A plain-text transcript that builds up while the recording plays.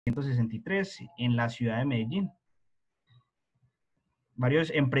1963 en la ciudad de Medellín.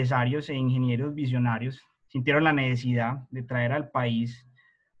 Varios empresarios e ingenieros visionarios sintieron la necesidad de traer al país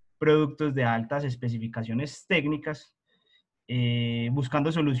productos de altas especificaciones técnicas,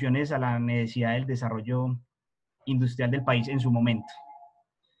 buscando soluciones a la necesidad del desarrollo industrial del país en su momento.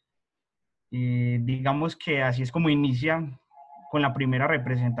 Digamos que así es como inicia con la primera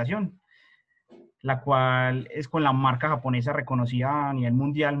representación, la cual es con la marca japonesa reconocida a nivel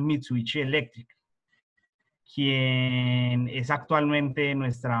mundial, Mitsubishi Electric, quien es actualmente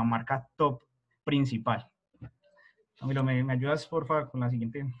nuestra marca top principal. Camilo, ¿me ayudas, por favor, con la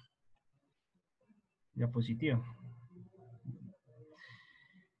siguiente diapositiva?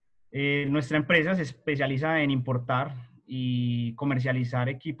 Nuestra empresa se especializa en importar y comercializar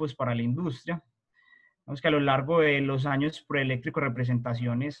equipos para la industria. Vemos que a lo largo de los años, Proeléctrico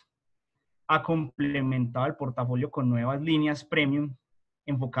Representaciones ha complementado el portafolio con nuevas líneas premium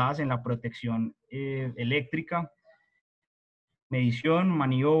enfocadas en la protección eléctrica, medición,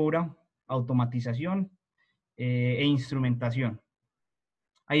 maniobra, automatización e instrumentación.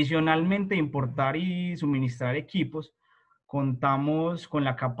 Adicionalmente, importar y suministrar equipos, contamos con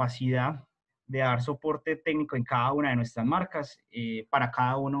la capacidad de dar soporte técnico en cada una de nuestras marcas para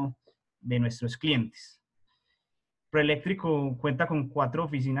cada uno de nuestros clientes. Proeléctrico cuenta con 4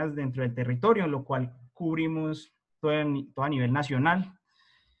 oficinas dentro del territorio, lo cual cubrimos todo a nivel nacional.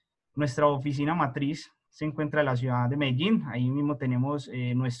 Nuestra oficina matriz se encuentra en la ciudad de Medellín. Ahí mismo tenemos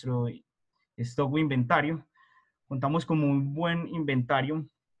nuestro stock o inventario. Contamos con muy buen inventario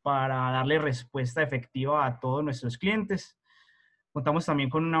para darle respuesta efectiva a todos nuestros clientes. Contamos también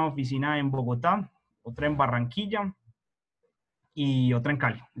con una oficina en Bogotá, otra en Barranquilla y otra en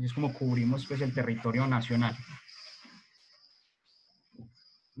Cali. Así es como cubrimos pues, el territorio nacional.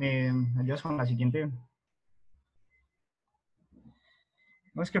 ¿Me ayudas con la siguiente?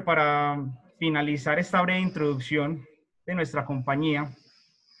 No, es que para finalizar esta breve introducción de nuestra compañía,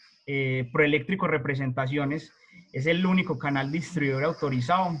 Proeléctrico Representaciones es el único canal distribuidor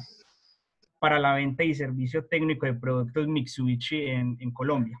autorizado para la venta y servicio técnico de productos Mitsubishi en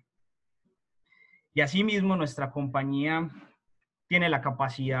Colombia. Y asimismo, nuestra compañía tiene la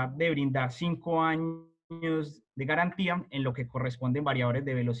capacidad de brindar 5 años de garantía en lo que corresponden variadores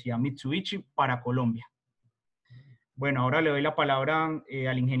de velocidad Mitsubishi para Colombia. Bueno, ahora le doy la palabra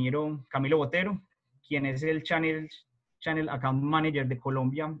al ingeniero Camilo Botero, quien es el Channel Account Manager de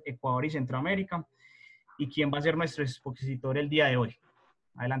Colombia, Ecuador y Centroamérica, y quien va a ser nuestro expositor el día de hoy.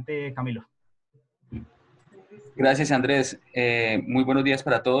 Adelante, Camilo. Gracias, Andrés. Muy buenos días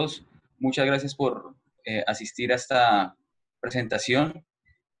para todos. Muchas gracias por asistir a esta presentación.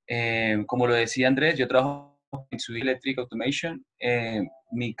 Como lo decía Andrés, yo trabajo en Mitsubishi Electric Automation.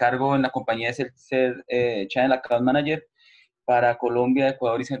 Mi cargo en la compañía es el ser Channel Account Manager para Colombia,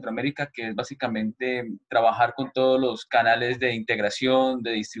 Ecuador y Centroamérica, que es básicamente trabajar con todos los canales de integración,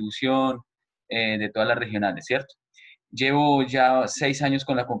 de distribución, de todas las regionales, ¿cierto? Llevo ya 6 años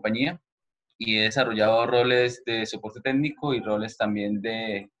con la compañía y he desarrollado roles de soporte técnico y roles también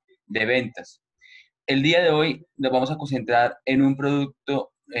de ventas. El día de hoy nos vamos a concentrar en un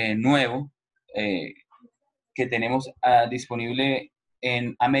producto nuevo que tenemos disponible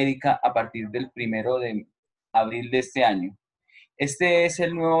en América a partir del 1 de abril de este año. Este es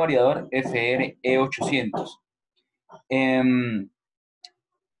el nuevo variador E800.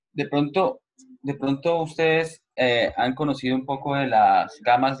 De pronto ustedes han conocido un poco de las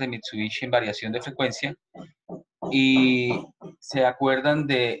gamas de Mitsubishi en variación de frecuencia y se acuerdan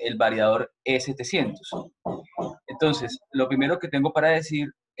del variador E700. Entonces, lo primero que tengo para decir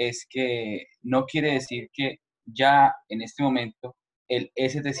es que no quiere decir que ya en este momento el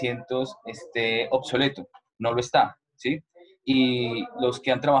E700 esté obsoleto, no lo está, ¿sí? Y los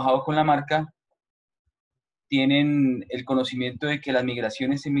que han trabajado con la marca tienen el conocimiento de que las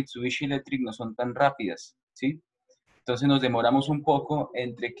migraciones en Mitsubishi Electric no son tan rápidas, ¿sí? Entonces nos demoramos un poco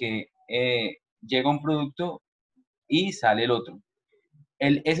entre que llega un producto y sale el otro.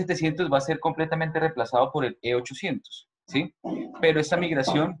 El E700 va a ser completamente reemplazado por el E800, ¿sí? Pero esta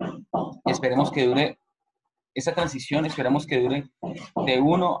migración, esperemos que dure, esta transición esperamos que dure de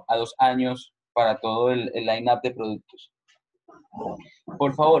 1 a 2 años para todo el line-up de productos.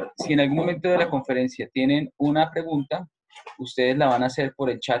 Por favor, si en algún momento de la conferencia tienen una pregunta, ustedes la van a hacer por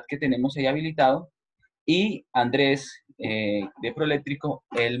el chat que tenemos ahí habilitado y Andrés de Proeléctrico,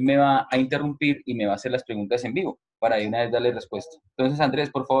 él me va a interrumpir y me va a hacer las preguntas en vivo para de una vez darle respuesta. Entonces, Andrés,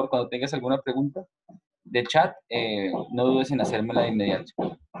 por favor, cuando tengas alguna pregunta del chat, no dudes en hacérmela de inmediato.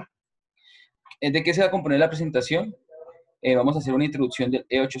 ¿De qué se va a componer la presentación? Vamos a hacer una introducción del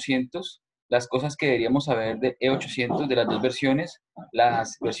E800, las cosas que deberíamos saber de E800, de las dos versiones, la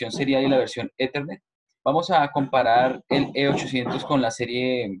versión serial y la versión Ethernet. Vamos a comparar el E800 con la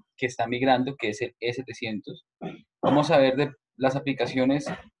serie que está migrando, que es el E700. Vamos a ver de las aplicaciones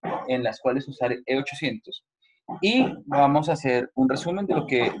en las cuales usar el E800. Y vamos a hacer un resumen de lo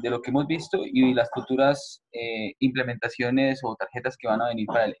que hemos visto y las futuras implementaciones o tarjetas que van a venir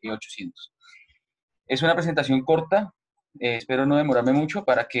para el E800. Es una presentación corta, espero no demorarme mucho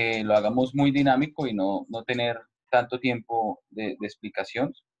para que lo hagamos muy dinámico y no tener tanto tiempo de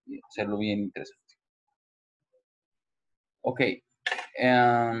explicación y hacerlo bien interesante. Ok.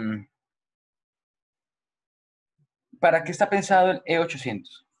 ¿Para qué está pensado el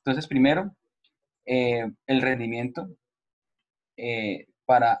E800? Entonces, primero, el rendimiento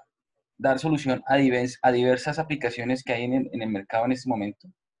para dar solución a diversas aplicaciones que hay en el mercado en este momento.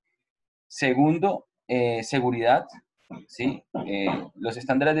 Segundo, seguridad. ¿Sí? Los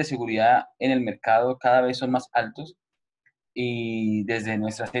estándares de seguridad en el mercado cada vez son más altos y desde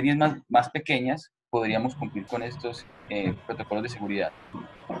nuestras series más pequeñas podríamos cumplir con estos protocolos de seguridad.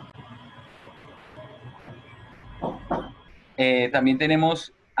 También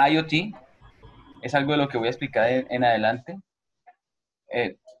tenemos IoT, es algo de lo que voy a explicar en adelante.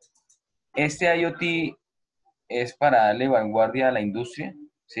 Este IoT es para darle vanguardia a la industria,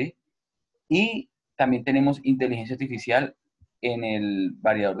 ¿sí? Y también tenemos inteligencia artificial en el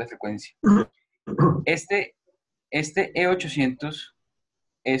variador de frecuencia. Este E800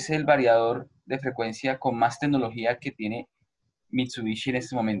 es el variador de frecuencia con más tecnología que tiene Mitsubishi en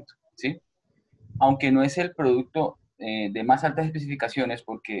este momento, ¿sí? Aunque no es el producto de más altas especificaciones,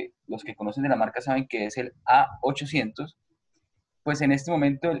 porque los que conocen de la marca saben que es el A800, pues en este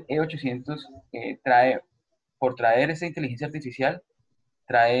momento el E800 por traer esa inteligencia artificial,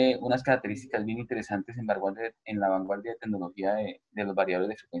 trae unas características bien interesantes en la vanguardia de tecnología de los variadores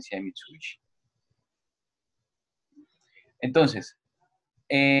de frecuencia de Mitsubishi. Entonces,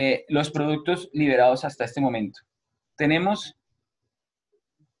 los productos liberados hasta este momento. Tenemos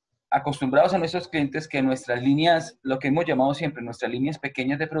acostumbrados a nuestros clientes que nuestras líneas, lo que hemos llamado siempre, nuestras líneas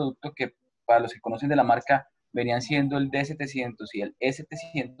pequeñas de producto, que para los que conocen de la marca venían siendo el D700 y el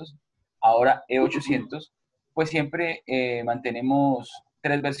E700, ahora E800, pues siempre mantenemos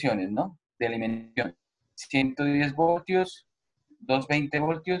tres versiones, ¿no? De alimentación. 110 voltios, 220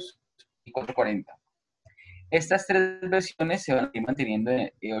 voltios y 440. Estas tres versiones se van a ir manteniendo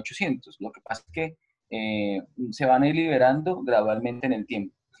en E800. Lo que pasa es que se van a ir liberando gradualmente en el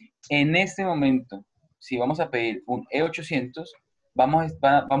tiempo. En este momento, si vamos a pedir un E800, vamos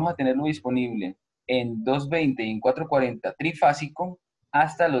a tenerlo disponible en 220 y en 440 trifásico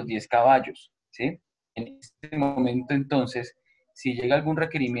hasta los 10 caballos, ¿sí? En este momento, entonces, si llega algún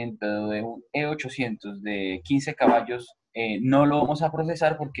requerimiento de un E800 de 15 caballos, no lo vamos a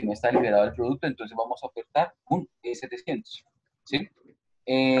procesar porque no está liberado el producto, entonces vamos a ofertar un E700, ¿sí?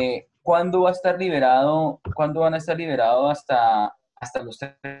 ¿Cuándo va a estar liberado? ¿Cuándo van a estar liberados hasta los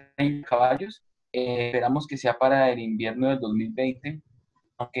 30 caballos? Esperamos que sea para el invierno del 2020,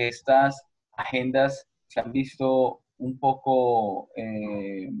 aunque estas agendas se han visto un poco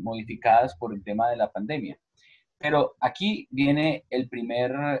modificadas por el tema de la pandemia. Pero aquí viene la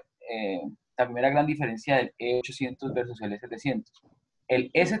primera gran diferencia del E800 versus el E700.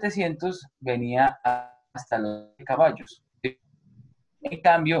 El E700 venía hasta los caballos. En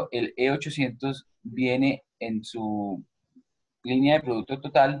cambio, el E800 viene en su línea de producto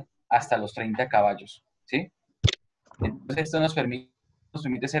total hasta los 30 caballos, ¿sí? Entonces, esto nos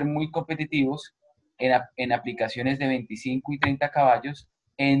permite ser muy competitivos en aplicaciones de 25 y 30 caballos,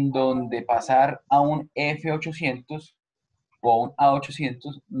 en donde pasar a un F800 o a un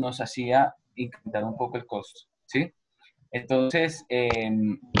A800 nos hacía incrementar un poco el costo, ¿sí? Entonces,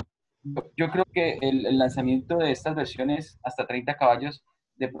 yo creo que el lanzamiento de estas versiones hasta 30 caballos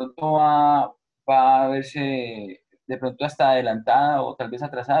de pronto va a verse de pronto hasta adelantada o tal vez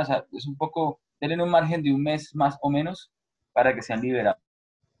atrasada. O sea, es un poco, denle un margen de un mes más o menos para que sean liberados.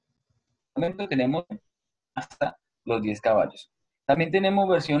 En este momento tenemos hasta los 10 caballos. También tenemos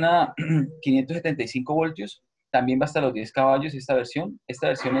versión a 575 voltios. También va hasta los 10 caballos esta versión. Esta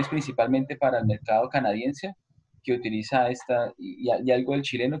versión es principalmente para el mercado canadiense, que utiliza y algo del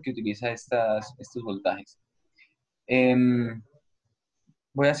chileno que utiliza estos voltajes.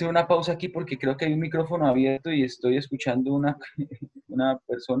 Voy a hacer una pausa aquí porque creo que hay un micrófono abierto y estoy escuchando una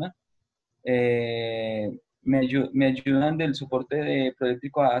persona. ¿Me ayudan del soporte de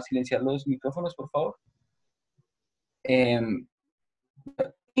Proeléctrico a silenciar los micrófonos, por favor?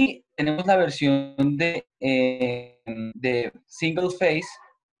 Y tenemos la versión de single phase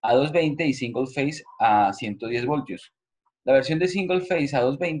a 220 y single phase a 110 voltios. La versión de single phase a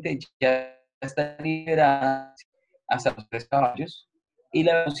 220 ya está liberada hasta los 3 caballos, y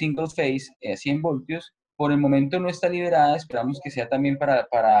la versión single phase 100 voltios, por el momento no está liberada, esperamos que sea también para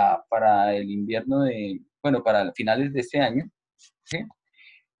el invierno bueno, para finales de este año, ¿sí?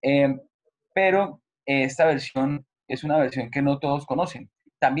 Pero esta versión es una versión que no todos conocen.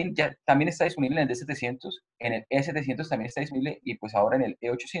 También está disponible en el D700, en el E700 también está disponible, y pues ahora en el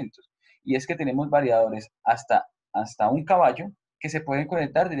E800. Y es que tenemos variadores hasta un caballo que se pueden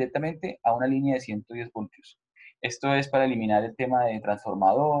conectar directamente a una línea de 110 voltios. Esto es para eliminar el tema de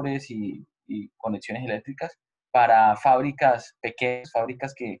transformadores y conexiones eléctricas para fábricas pequeñas,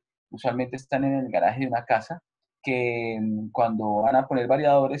 fábricas que usualmente están en el garaje de una casa, que cuando van a poner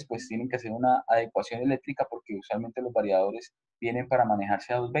variadores, pues tienen que hacer una adecuación eléctrica, porque usualmente los variadores vienen para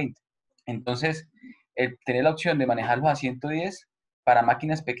manejarse a 220. Entonces, el tener la opción de manejarlos a 110 para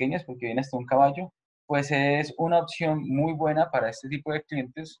máquinas pequeñas, porque viene hasta un caballo, pues es una opción muy buena para este tipo de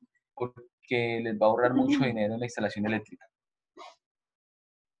clientes, porque les va a ahorrar mucho dinero en la instalación eléctrica.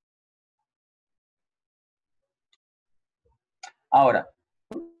 Ahora,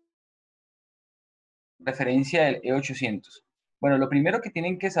 referencia del E800. Bueno, lo primero que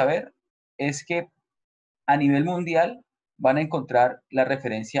tienen que saber es que a nivel mundial van a encontrar la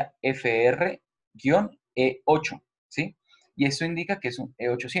referencia FR-E8, ¿sí? Y esto indica que es un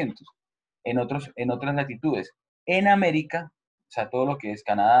E800 en otras latitudes. En América, o sea, todo lo que es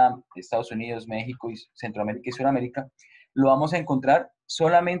Canadá, Estados Unidos, México, y Centroamérica y Sudamérica, lo vamos a encontrar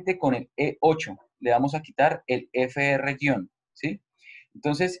solamente con el E8. Le vamos a quitar el FR-, ¿sí?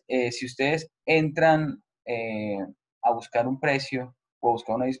 Entonces, si ustedes entran a buscar un precio o a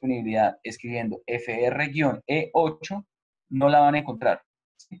buscar una disponibilidad escribiendo FR-E8, no la van a encontrar,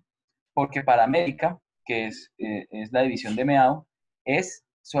 ¿sí? Porque para América, que es la división de MEAO, es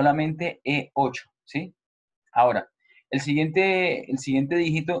solamente E8, ¿sí? Ahora, el siguiente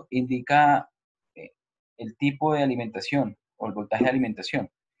dígito indica el tipo de alimentación o el voltaje de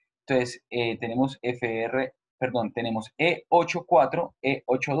alimentación. Entonces, tenemos tenemos E84,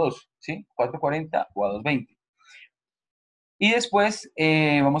 E82, ¿sí? 440 o a 220. Y después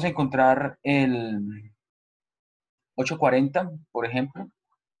vamos a encontrar el 840, por ejemplo,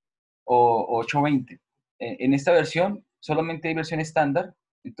 o 820. En esta versión solamente hay versión estándar,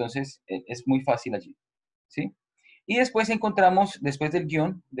 entonces es muy fácil allí, ¿sí? Y después después del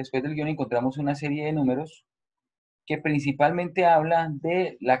guión encontramos una serie de números que principalmente hablan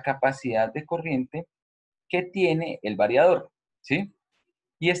de la capacidad de corriente que tiene el variador, ¿sí?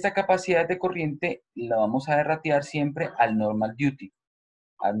 Y esta capacidad de corriente la vamos a derratear siempre al normal duty,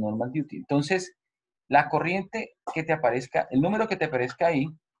 Entonces, la corriente que te aparezca, el número que te aparezca ahí,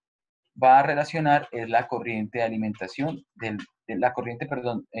 va a relacionar es la corriente de alimentación, la corriente,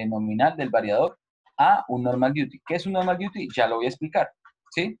 perdón, nominal del variador a un normal duty. ¿Qué es un normal duty? Ya lo voy a explicar,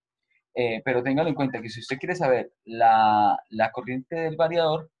 ¿sí? Pero téngalo en cuenta que si usted quiere saber la corriente del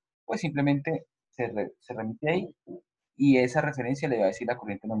variador, pues simplemente se remite ahí, y esa referencia le va a decir la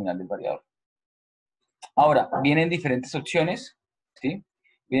corriente nominal del variador. Ahora, vienen diferentes opciones, ¿sí?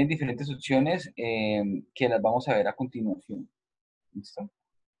 Vienen diferentes opciones que las vamos a ver a continuación. ¿Listo?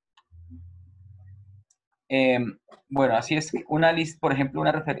 Bueno, así es, una lista, por ejemplo,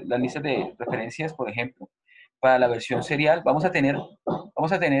 la lista de referencias, por ejemplo, para la versión serial, vamos a tener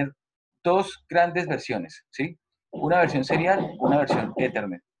dos grandes versiones, ¿sí? Una versión serial, una versión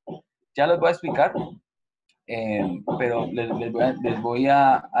Ethernet. Ya los voy a explicar, pero les voy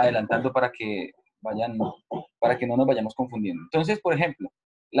a adelantando para que no nos vayamos confundiendo. Entonces, por ejemplo,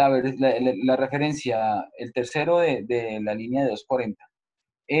 la referencia, el tercero de la línea de 240,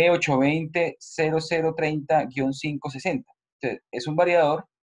 E820-0030-560. Entonces, es un variador,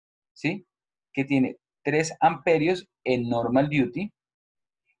 ¿sí? Que tiene 3 amperios en normal duty,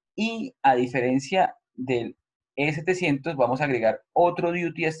 y a diferencia del E700 vamos a agregar otro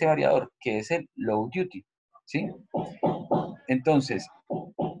duty a este variador, que es el low duty, ¿sí? Entonces,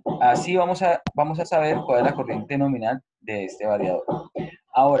 así vamos a saber cuál es la corriente nominal de este variador.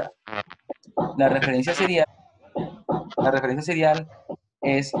 Ahora, la referencia serial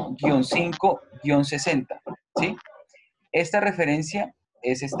es -5-60, ¿sí? Esta referencia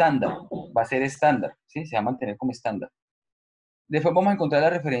es estándar, va a ser estándar, ¿sí? Se va a mantener como estándar. Después vamos a encontrar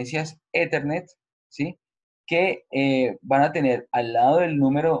las referencias Ethernet, ¿sí? Que van a tener al lado del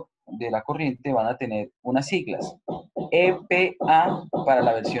número de la corriente, van a tener unas siglas. EPA para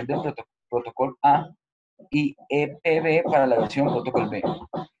la versión del protocolo A y EPB para la versión protocolo B.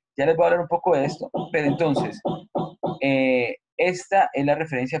 Ya les voy a hablar un poco de esto, pero entonces, esta es la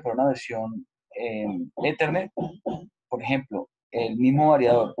referencia para una versión Ethernet. Por ejemplo, el mismo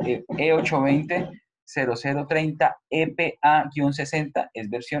variador E820-0030 EPA-60 es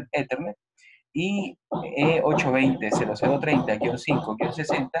versión Ethernet. y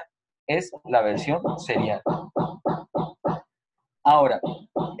E820-0030-5-60 es la versión serial. Ahora,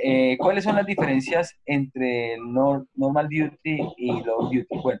 ¿cuáles son las diferencias entre el normal duty y low duty?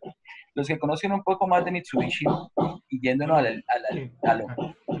 Bueno, los que conocen un poco más de Mitsubishi y yéndonos Sí, al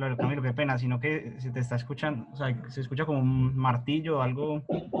claro, Camilo, qué pena, sino que se te está escuchando, o sea, se escucha como un martillo o algo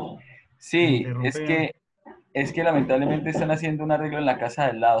que se sí, interrumpe. es que lamentablemente están haciendo un arreglo en la casa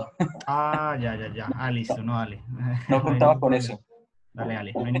del lado. Ah, ya, ya, ya. Ah, listo, no, dale. No No hay contaba ningún con problema. eso. Dale,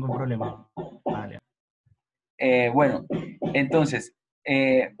 dale, no hay ningún problema. Dale. Bueno, entonces,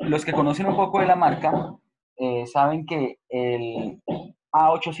 los que conocen un poco de la marca saben que el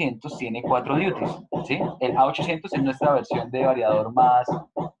A800 tiene 4 duties, ¿sí? El A800 es nuestra versión de variador más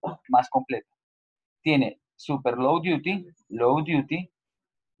completa. Tiene super low duty,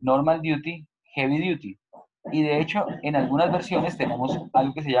 normal duty, heavy duty. Y de hecho, en algunas versiones tenemos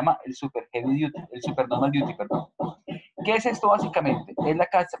algo que se llama el super heavy duty, el super normal duty, perdón. ¿Qué es esto básicamente? Es la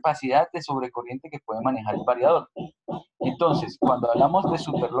capacidad de sobrecorriente que puede manejar el variador. Entonces, cuando hablamos de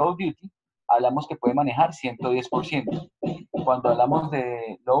super low duty, hablamos que puede manejar 110%. Cuando hablamos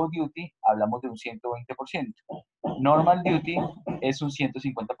de low duty, hablamos de un 120%. Normal duty es un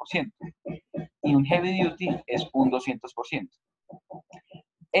 150%. Y un heavy duty es un 200%.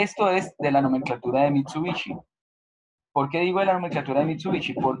 Esto es de la nomenclatura de Mitsubishi. ¿Por qué digo de la nomenclatura de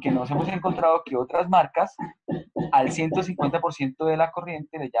Mitsubishi? Porque nos hemos encontrado que otras marcas al 150% de la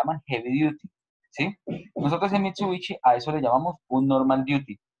corriente le llaman heavy duty, ¿sí? Nosotros en Mitsubishi a eso le llamamos un normal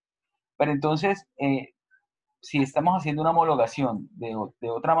duty. Pero entonces, si estamos haciendo una homologación de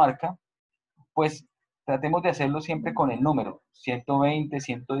otra marca, pues tratemos de hacerlo siempre con el número, 120,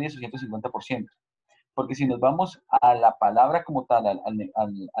 110 o 150%. Porque si nos vamos a la palabra como tal,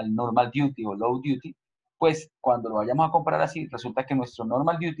 al normal duty o low duty, pues cuando lo vayamos a comprar así, resulta que nuestro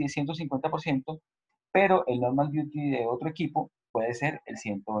normal duty es 150%, pero el normal duty de otro equipo puede ser el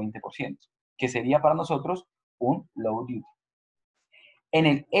 120%, que sería para nosotros un low duty. En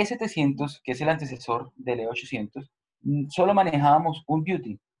el E700, que es el antecesor del E800, solo manejábamos un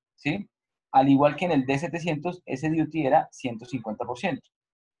duty, ¿sí? Al igual que en el D700, ese duty era 150%. O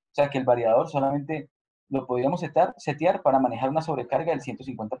sea que el variador solamente lo podíamos setear para manejar una sobrecarga del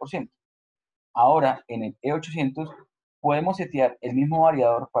 150%. Ahora, en el E800, podemos setear el mismo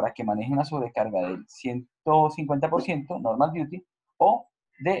variador para que maneje una sobrecarga del 150% normal duty o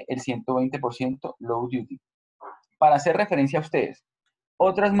del 120% low duty. Para hacer referencia a ustedes,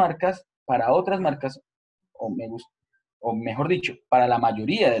 para otras marcas, o mejor dicho, para la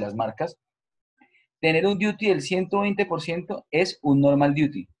mayoría de las marcas, tener un duty del 120% es un normal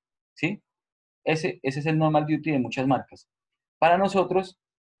duty, ¿sí? Ese es el normal duty de muchas marcas. Para nosotros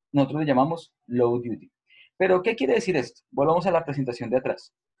le llamamos low duty. Pero, ¿qué quiere decir esto? Volvamos a la presentación de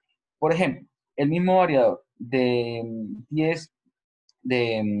atrás. Por ejemplo, el mismo variador de 10,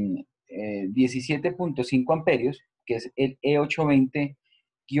 de 17.5 amperios, que es el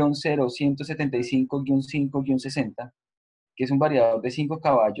E820-0175-5-60, que es un variador de 5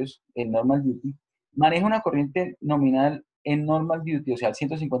 caballos en normal duty, maneja una corriente nominal en normal duty, o sea, al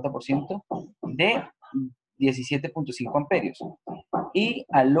 150% de 17.5 amperios. Y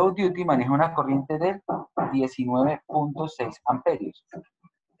al low duty maneja una corriente de 19.6 amperios.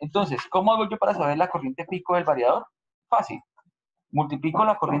 Entonces, ¿cómo hago yo para saber la corriente pico del variador? Fácil. Multiplico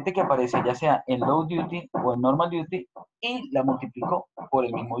la corriente que aparece ya sea en low duty o en normal duty y la multiplico por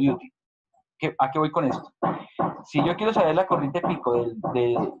el mismo duty. ¿A qué voy con esto? Si yo quiero saber la corriente pico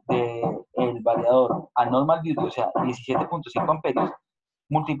del variador a normal duty, o sea, 17.5 amperios,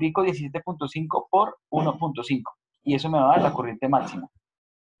 multiplico 17.5 por 1.5 y eso me va a dar la corriente máxima.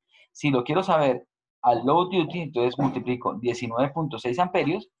 Si lo quiero saber al low duty, entonces multiplico 19.6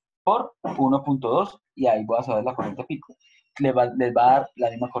 amperios por 1.2 y ahí voy a saber la corriente pico. Les va a dar la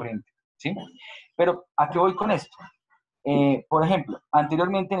misma corriente, ¿sí? Pero, ¿a qué voy con esto? Por ejemplo,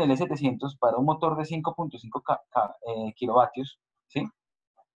 anteriormente en el E700, para un motor de 5.5 kilovatios, ¿sí?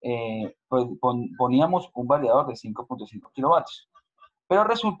 Pues poníamos un variador de 5.5 kilovatios. Pero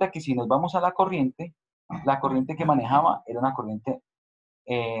resulta que si nos vamos a la corriente que manejaba era una corriente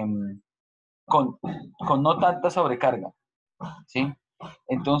eh, con no tanta sobrecarga, ¿sí?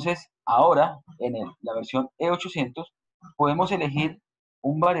 Entonces, ahora, en la versión E800, podemos elegir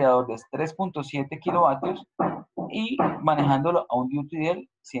un variador de 3.7 kilovatios y manejándolo a un duty del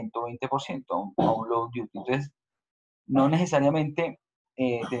 120%, a un low duty. Entonces, no necesariamente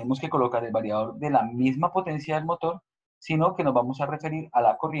tenemos que colocar el variador de la misma potencia del motor, sino que nos vamos a referir a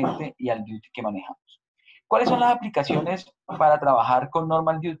la corriente y al duty que manejamos. ¿Cuáles son las aplicaciones para trabajar con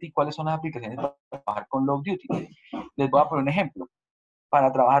normal duty? ¿Cuáles son las aplicaciones para trabajar con low duty? Les voy a poner un ejemplo.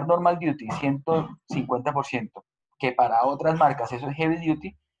 para trabajar normal duty, 150%, que para otras marcas eso es heavy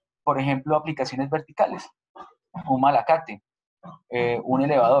duty, por ejemplo, aplicaciones verticales, un malacate, un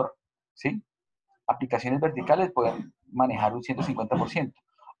elevador, ¿sí? Aplicaciones verticales pueden manejar un 150%,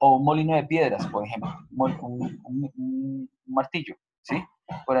 o un molino de piedras, por ejemplo, un martillo, ¿sí?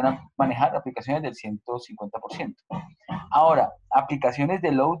 Pueden manejar aplicaciones del 150%. Ahora, aplicaciones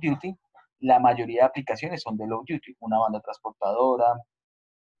de low duty, la mayoría de aplicaciones son de low duty, una banda transportadora,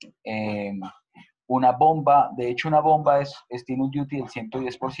 una bomba, de hecho una bomba tiene un duty del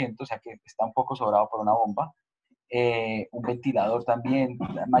 110%, o sea que está un poco sobrado por una bomba, un ventilador también,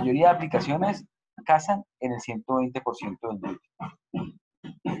 la mayoría de aplicaciones casan en el 120% del duty.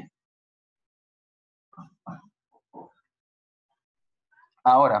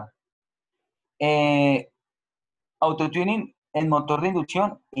 Ahora, autotuning, el motor de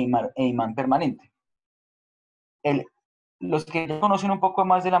inducción e imán permanente. Los que ya conocen un poco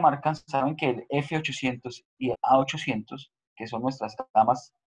más de la marca saben que el F800 y el A800, que son nuestras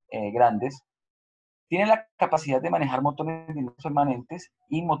gamas grandes, tienen la capacidad de manejar motores de inducción permanentes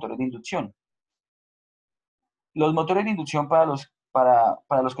y motores de inducción. Los motores de inducción, para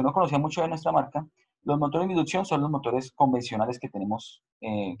los que no conocían mucho de nuestra marca, los motores de inducción son los motores convencionales que tenemos,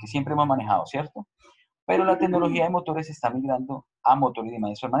 que siempre hemos manejado, ¿cierto? Pero la tecnología de motores está migrando a motores de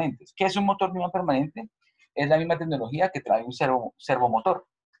imanes permanentes. ¿Qué es un motor de imán permanente? Es la misma tecnología que trae un servomotor,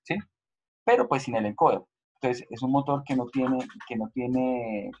 ¿sí? Pero pues sin el encoder. Entonces es un motor que no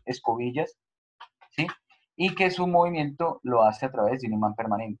tiene escobillas, ¿sí? Y que su movimiento lo hace a través de un imán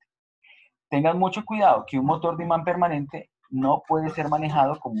permanente. Tengan mucho cuidado que un motor de imán permanente no puede ser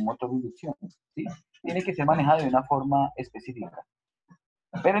manejado como un motor de inducción, ¿sí? Tiene que ser manejado de una forma específica.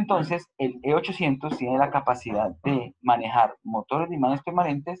 Pero entonces el E800 tiene la capacidad de manejar motores de imanes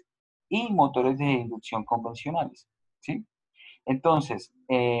permanentes y motores de inducción convencionales, ¿sí? Entonces,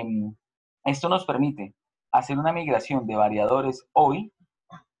 esto nos permite hacer una migración de variadores hoy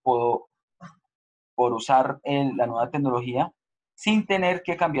por usar la nueva tecnología sin tener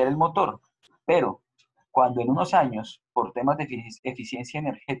que cambiar el motor. Pero cuando en unos años, por temas de eficiencia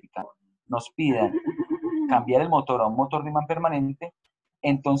energética, nos pidan cambiar el motor a un motor de imán permanente,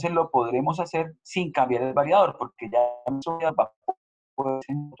 entonces lo podremos hacer sin cambiar el variador, porque ya va a poder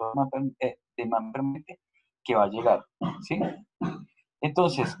ser un motor de imán permanente que va a llegar, ¿sí?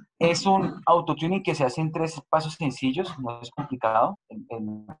 Entonces, es un autotuning que se hace en 3 pasos sencillos, no es complicado, el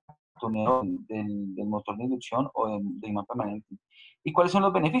tuneo del motor de inducción o de imán permanente. ¿Y cuáles son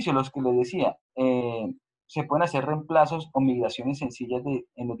los beneficios? Los que les decía, se pueden hacer reemplazos o migraciones sencillas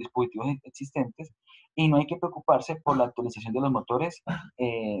en los dispositivos existentes y no hay que preocuparse por la actualización de los motores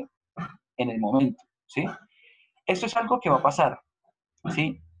en el momento, ¿sí? Esto es algo que va a pasar,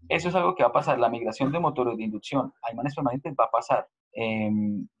 ¿sí? Eso es algo que va a pasar. La migración de motores de inducción a imanes permanentes va a pasar.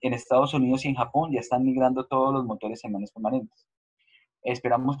 En Estados Unidos y en Japón ya están migrando todos los motores a imanes permanentes.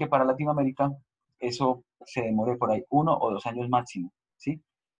 Esperamos que para Latinoamérica eso se demore por ahí 1 o 2 años máximo, ¿sí?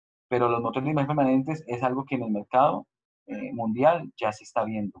 Pero los motores de imanes permanentes es algo que en el mercado mundial ya se está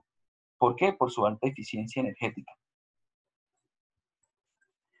viendo. ¿Por qué? Por su alta eficiencia energética.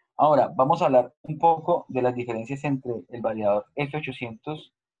 Ahora, vamos a hablar un poco de las diferencias entre el variador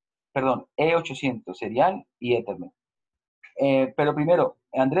E800 serial y Ethernet. Pero primero,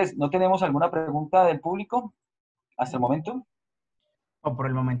 Andrés, ¿no tenemos alguna pregunta del público hasta el momento? No, por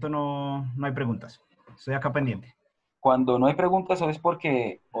el momento no hay preguntas. Estoy acá pendiente. Cuando no hay preguntas, es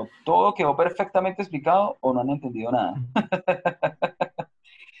porque o todo quedó perfectamente explicado o no han entendido nada.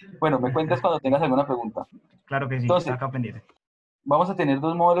 Bueno, me cuentas cuando tengas alguna pregunta. Claro que sí, está Entonces, acá pendiente. vamos a tener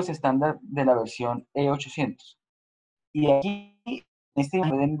 2 modelos estándar de la versión E800. Y aquí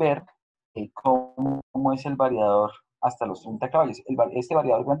pueden ver cómo es el variador hasta los 30 caballos. Este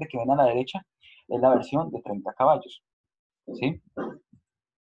variador grande que ven a la derecha es la versión de 30 caballos, ¿sí?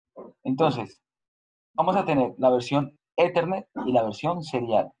 Entonces, vamos a tener la versión Ethernet y la versión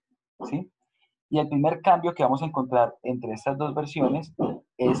serial, ¿sí? Y el primer cambio que vamos a encontrar entre estas dos versiones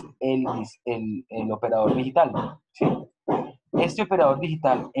es el operador digital, ¿sí? Este operador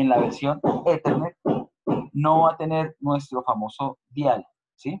digital en la versión Ethernet no va a tener nuestro famoso dial,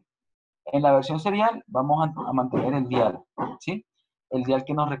 ¿sí? En la versión serial vamos a mantener el dial, ¿sí? El dial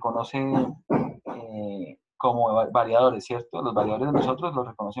que nos reconoce como variadores, ¿cierto? Los variadores de nosotros los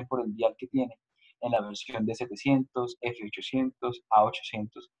reconocen por el dial que tiene en la versión D700, F800,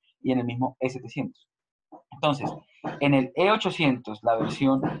 A800 y en el mismo E700. Entonces, en el E800, la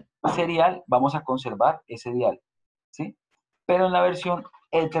versión serial, vamos a conservar ese dial, ¿sí? Pero en la versión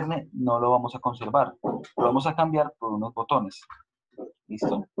Ethernet no lo vamos a conservar, lo vamos a cambiar por unos botones.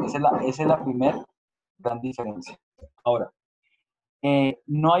 ¿Listo? Esa es la primera gran diferencia. Ahora,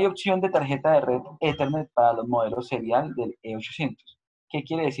 No hay opción de tarjeta de red Ethernet para los modelos serial del E800. ¿Qué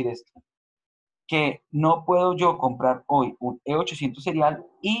quiere decir esto? Que no puedo yo comprar hoy un E800 serial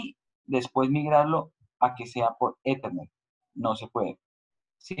y después migrarlo a que sea por Ethernet. No se puede,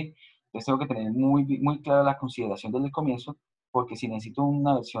 ¿sí? Entonces tengo que tener muy clara la consideración desde el comienzo, porque si necesito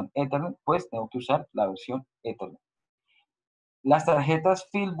una versión Ethernet, pues tengo que usar la versión Ethernet. Las tarjetas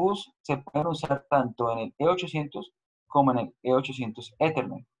Fieldbus se pueden usar tanto en el E800 como en el E800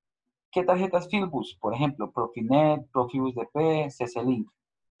 Ethernet. ¿Qué tarjetas Fieldbus? Por ejemplo, Profinet, Profibus DP, CC-Link,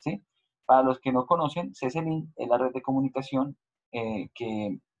 ¿sí? Para los que no conocen, CC-Link es la red de comunicación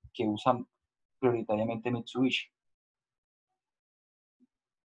que usan prioritariamente Mitsubishi.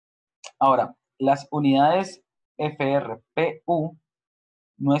 Ahora, las unidades FRPU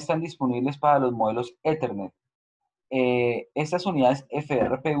no están disponibles para los modelos Ethernet. Estas unidades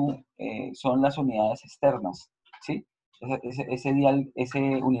FRPU son las unidades externas, ¿sí? Esa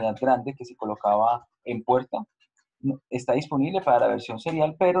unidad grande que se colocaba en puerta está disponible para la versión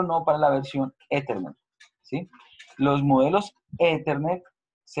serial, pero no para la versión Ethernet, ¿sí? Los modelos Ethernet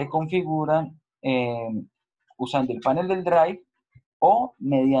se configuran usando el panel del drive o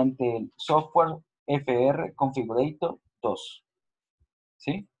mediante el software FR Configurator 2,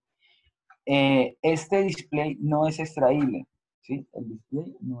 ¿sí? Este display no es extraíble, ¿sí? El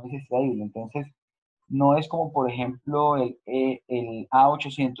display no es extraíble, entonces no es como por ejemplo el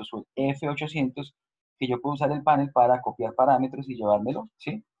A800 o el F800 que yo puedo usar el panel para copiar parámetros y llevármelo,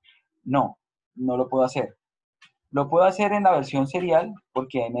 ¿sí? No, no lo puedo hacer. Lo puedo hacer en la versión serial,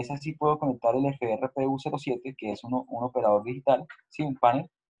 porque en esa sí puedo conectar el FRPU07, que es un operador digital, sí, un panel,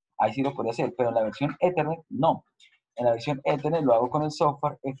 ahí sí lo puedo hacer, pero en la versión Ethernet, no. En la versión Ethernet lo hago con el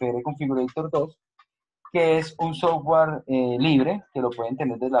software FR Configurator 2, que es un software libre, que lo pueden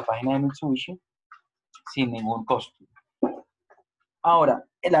tener desde la página de Mitsubishi, sin ningún costo. Ahora,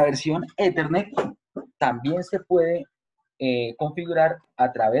 en la versión Ethernet también se puede configurar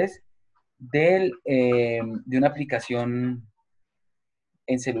a través de una aplicación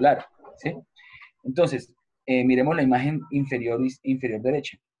en celular, ¿sí? Entonces, miremos la imagen inferior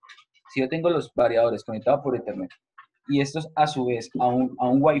derecha. Si yo tengo los variadores conectados por Ethernet y estos a su vez a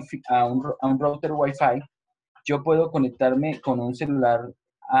un router Wi-Fi, yo puedo conectarme con un celular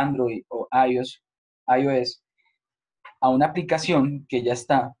Android o iOS a una aplicación que ya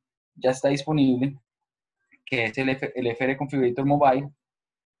está disponible, que es el FR Configurator Mobile,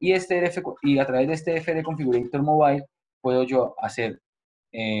 y a través de este FR Configurator Mobile puedo yo hacer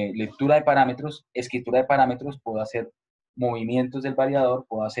lectura de parámetros, escritura de parámetros, puedo hacer movimientos del variador,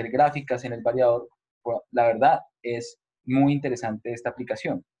 puedo hacer gráficas en el variador. La verdad es muy interesante esta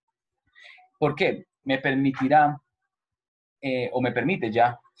aplicación. ¿Por qué? Me permitirá, o me permite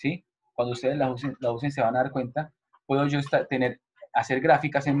ya, ¿sí? Cuando ustedes la usen se van a dar cuenta, puedo yo hacer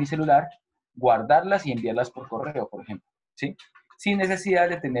gráficas en mi celular, guardarlas y enviarlas por correo, por ejemplo, ¿sí? Sin necesidad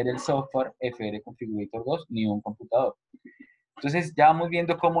de tener el software FR Configurator 2 ni un computador. Entonces ya vamos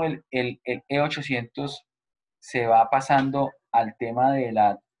viendo cómo el E800 se va pasando al tema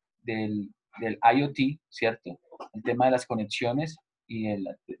del IoT, ¿cierto? El tema de las conexiones y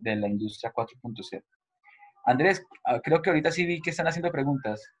de la industria 4.0. Andrés, creo que ahorita sí vi que están haciendo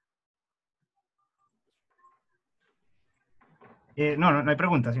preguntas. No hay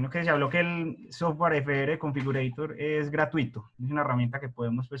pregunta, sino que se habló que el software FR Configurator es gratuito. Es una herramienta que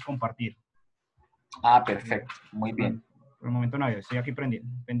podemos pues, compartir. Ah, perfecto. Muy bien. Por el momento no, estoy aquí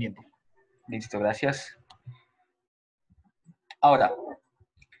pendiente. Listo, gracias. Ahora,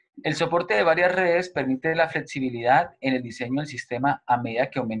 el soporte de varias redes permite la flexibilidad en el diseño del sistema a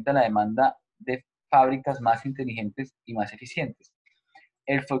medida que aumenta la demanda de fábricas más inteligentes y más eficientes.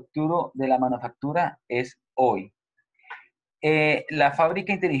 El futuro de la manufactura es hoy. La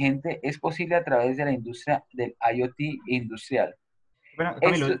fábrica inteligente es posible a través de la industria del IoT industrial. Bueno,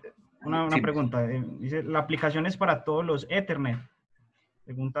 Camilo, una Sí, pregunta. Dice, ¿la aplicación es para todos los Ethernet?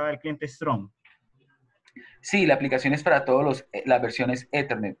 Pregunta el cliente Strong. sí, la aplicación es para todas las versiones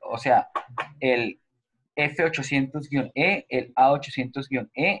Ethernet, o sea, el F800-E, el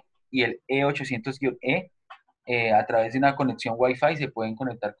A800-E y el E800-E. A través de una conexión Wi-Fi se pueden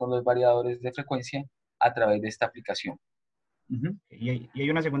conectar con los variadores de frecuencia a través de esta aplicación. Y hay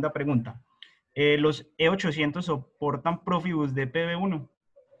una segunda pregunta. ¿Los E800 soportan Profibus de PB1?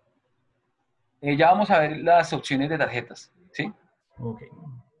 Ya vamos a ver las opciones de tarjetas, ¿sí? Ok.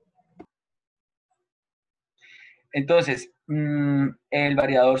 Entonces, el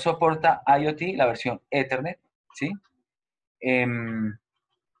variador soporta IoT, la versión Ethernet, ¿sí?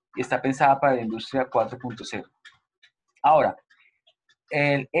 Y está pensada para la industria 4.0. Ahora,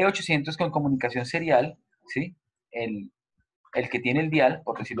 el E800 con comunicación serial, ¿sí? el que tiene el dial,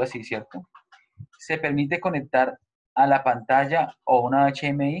 por decirlo así, ¿cierto? Se permite conectar a la pantalla o una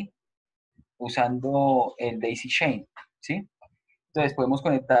HMI usando el Daisy Chain, ¿sí? Entonces podemos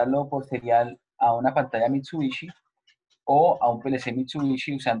conectarlo por serial a una pantalla Mitsubishi o a un PLC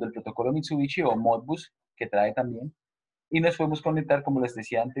Mitsubishi usando el protocolo Mitsubishi o Modbus que trae también. Y nos podemos conectar, como les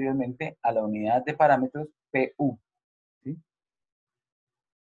decía anteriormente, a la unidad de parámetros PU, ¿sí?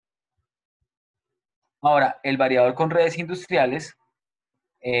 Ahora, el variador con redes industriales,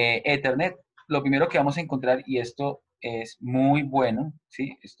 Ethernet, lo primero que vamos a encontrar, y esto es muy bueno,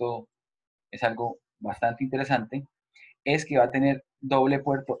 ¿sí? Esto es algo bastante interesante, es que va a tener doble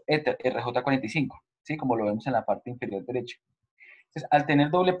puerto RJ45, ¿sí? Como lo vemos en la parte inferior derecha. Entonces, al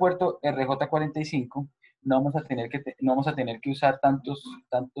tener doble puerto RJ45, no vamos a tener que usar tantos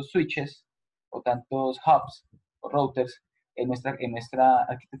switches o tantos hubs o routers en nuestra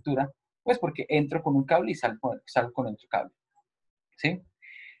arquitectura, pues porque entro con un cable y salgo con otro cable, ¿sí?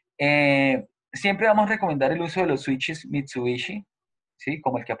 Siempre vamos a recomendar el uso de los switches Mitsubishi, ¿sí?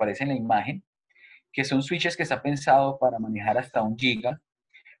 Como el que aparece en la imagen, que son switches que está pensado para manejar hasta 1 giga,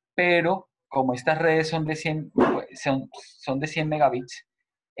 pero como estas redes son de 100 megabits,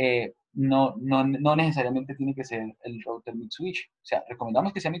 no necesariamente tiene que ser el router Mitsubishi. O sea,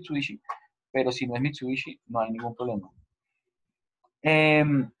 recomendamos que sea Mitsubishi, pero si no es Mitsubishi, no hay ningún problema.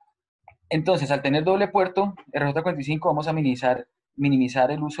 Entonces, al tener doble puerto RJ45, vamos a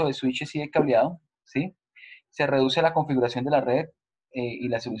minimizar el uso de switches y de cableado, ¿sí? Se reduce la configuración de la red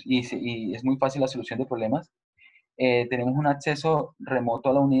y es muy fácil la solución de problemas. Tenemos un acceso remoto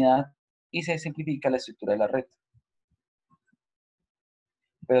a la unidad y se simplifica la estructura de la red.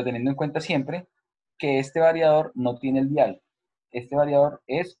 Pero teniendo en cuenta siempre que este variador no tiene el dial. Este variador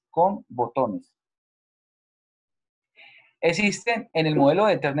es con botones. Existen en el modelo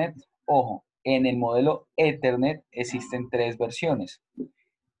de Ethernet, ojo, en el modelo Ethernet existen 3 versiones.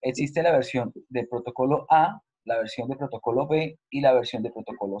 Existe la versión de protocolo A, la versión de protocolo B y la versión de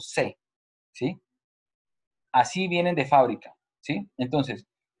protocolo C, ¿sí? Así vienen de fábrica, ¿sí? Entonces,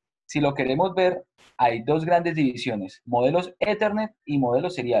 si lo queremos ver, hay 2 grandes divisiones, modelos Ethernet y modelo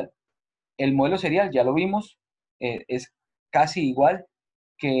serial. El modelo serial, ya lo vimos, es casi igual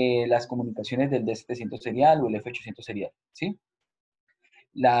que las comunicaciones del D700 serial o el F800 serial, ¿sí?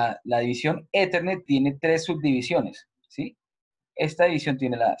 La división Ethernet tiene 3 subdivisiones, ¿sí? Esta división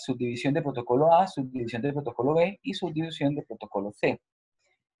tiene la subdivisión de protocolo A, subdivisión de protocolo B y subdivisión de protocolo C.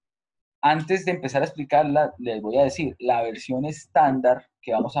 Antes de empezar a explicarla, les voy a decir, la versión estándar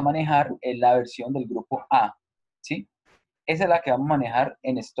que vamos a manejar es la versión del grupo A, ¿sí? Esa es la que vamos a manejar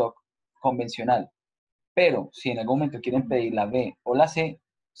en stock convencional. Pero si en algún momento quieren pedir la B o la C,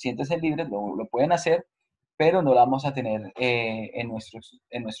 siéntense libres, lo pueden hacer, pero no la vamos a tener en nuestro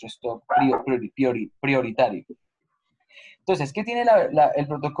stock prioritario. Entonces, ¿qué tiene el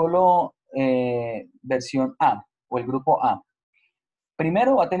protocolo versión A o el grupo A?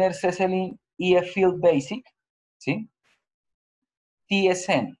 Primero va a tener CCLink EF Field Basic, ¿sí?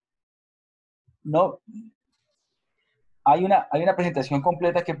 TSN. No, hay una presentación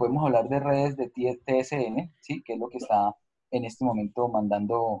completa que podemos hablar de redes de TSN, ¿sí? Que es lo que está en este momento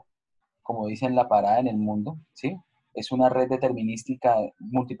mandando, como dicen, la parada en el mundo, ¿sí? Es una red determinística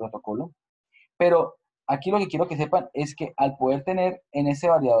multiprotocolo. Pero aquí lo que quiero que sepan es que al poder tener en ese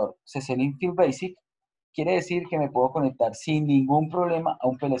variador CCLink Field Basic, quiere decir que me puedo conectar sin ningún problema a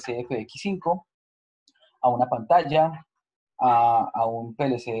un PLC FX5, a una pantalla, a un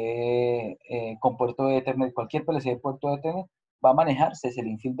PLC con puerto de Ethernet, cualquier PLC de puerto de Ethernet va a manejar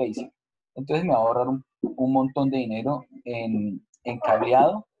CCLink Field Basic. Entonces me va a ahorrar un montón de dinero en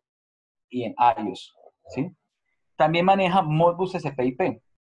cableado y en iOS, ¿sí? También maneja Modbus TCP/IP,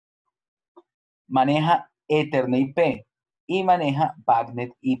 maneja Ethernet IP y maneja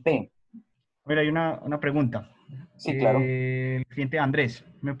Backnet IP. Mira, hay una pregunta. Sí, claro. El cliente Andrés,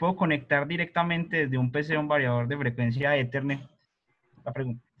 ¿me puedo conectar directamente desde un PC a un variador de frecuencia Ethernet? La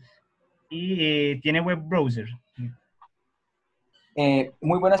pregunta. Y tiene web browser.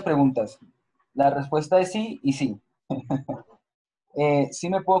 Muy buenas preguntas. La respuesta es sí y sí. Sí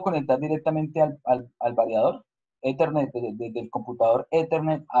me puedo conectar directamente al variador Ethernet, desde el computador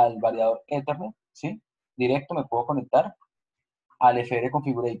Ethernet al variador Ethernet, ¿sí? Directo me puedo conectar al FR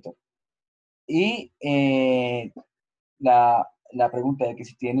Configurator. Y la pregunta de que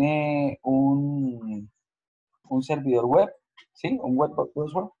si tiene un servidor web, ¿sí? Un web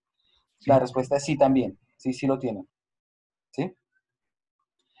browser. Sí. La respuesta es sí también. Sí, sí lo tiene. ¿Sí?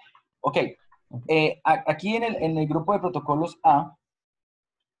 Ok. Aquí en el grupo de protocolos A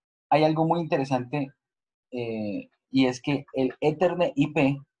hay algo muy interesante y es que el Ethernet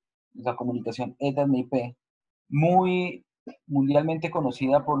IP, la comunicación Ethernet IP, muy mundialmente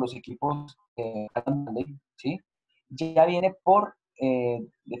conocida por los equipos ¿sí? Ya viene por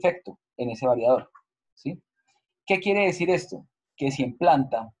defecto en ese variador, ¿sí? ¿Qué quiere decir esto? Que si en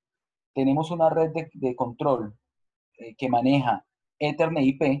planta tenemos una red de control que maneja Ethernet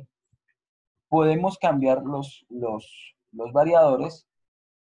IP, podemos cambiar los variadores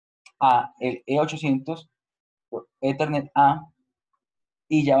a el E800 por Ethernet A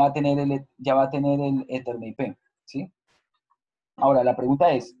y ya va a tener el Ethernet IP, ¿sí? Ahora, la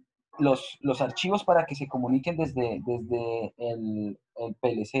pregunta es, los archivos para que se comuniquen desde el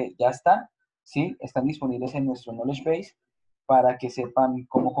PLC ya están, ¿sí? Están disponibles en nuestro knowledge base para que sepan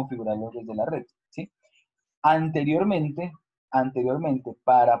cómo configurarlos desde la red, ¿sí? Anteriormente,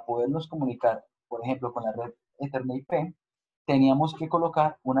 para podernos comunicar, por ejemplo, con la red Ethernet IP, teníamos que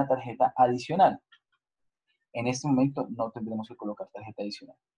colocar una tarjeta adicional. En este momento no tendremos que colocar tarjeta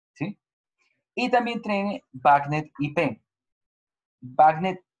adicional, ¿sí? Y también tiene BACnet IP.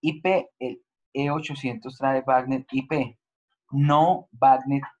 BACnet IP, el E800 trae BACnet IP, no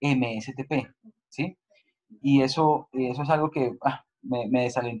BACnet MSTP, ¿sí? Y eso es algo que me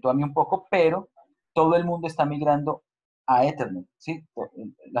desalentó a mí un poco, pero todo el mundo está migrando a Ethernet, ¿sí?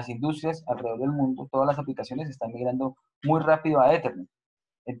 Las industrias alrededor del mundo, todas las aplicaciones están migrando muy rápido a Ethernet.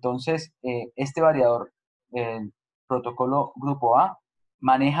 Entonces, este variador, el protocolo grupo A,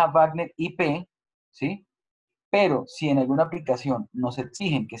 maneja BACnet IP, ¿sí? Pero si en alguna aplicación nos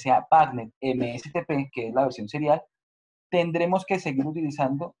exigen que sea BACnet MSTP, que es la versión serial, tendremos que seguir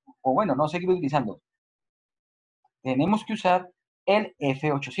utilizando, o bueno, no seguir utilizando, tenemos que usar el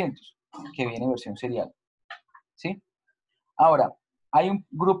F800, que viene en versión serial, ¿sí? Ahora, hay un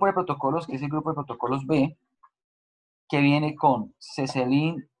grupo de protocolos, que es el grupo de protocolos B, que viene con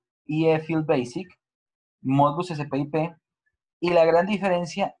CCLIN IE Field Basic, Modbus TCP/IP, y la gran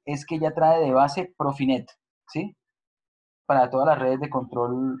diferencia es que ya trae de base Profinet, ¿sí? Para todas las redes de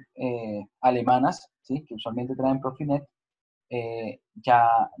control alemanas, ¿sí? Que usualmente traen Profinet,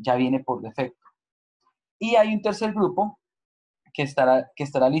 ya viene por defecto. Y hay un tercer grupo que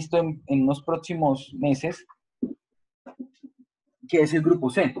estará listo en unos próximos meses, que es el grupo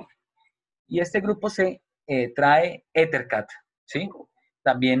C. Y este grupo C trae EtherCAT, ¿sí?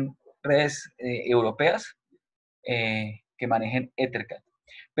 También redes europeas que manejen EtherCAT.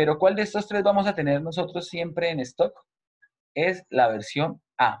 Pero ¿cuál de estos tres vamos a tener nosotros siempre en stock? Es la versión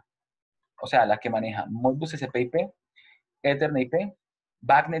A, o sea, la que maneja Modbus TCP/IP, Ethernet IP,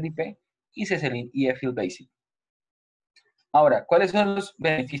 BACnet IP y CCLIN IE Field Basic. Ahora, ¿cuáles son los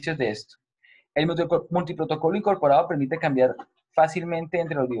beneficios de esto? El multiprotocolo incorporado permite cambiar fácilmente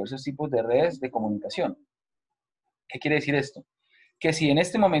entre los diversos tipos de redes de comunicación. ¿Qué quiere decir esto? Que si en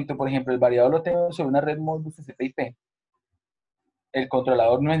este momento, por ejemplo, el variador lo tengo sobre una red Modbus TCP/IP, el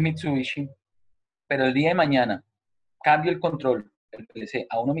controlador no es Mitsubishi, pero el día de mañana cambio el control del PLC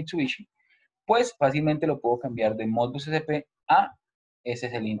a uno Mitsubishi, pues fácilmente lo puedo cambiar de Modbus TCP a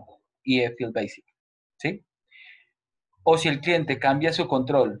SSLink y Field Basic, ¿sí? O si el cliente cambia su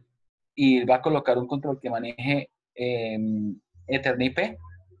control y va a colocar un control que maneje Ethernet IP,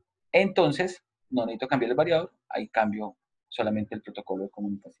 entonces no necesito cambiar el variador, ahí cambio solamente el protocolo de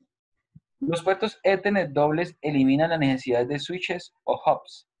comunicación. Los puertos Ethernet dobles eliminan la necesidad de switches o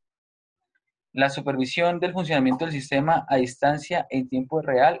hubs. La supervisión del funcionamiento del sistema a distancia en tiempo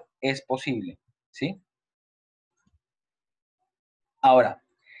real es posible, ¿sí? Ahora,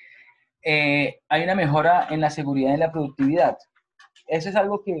 hay una mejora en la seguridad y la productividad. Eso es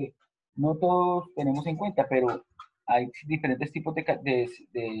algo que no todos tenemos en cuenta, pero hay diferentes tipos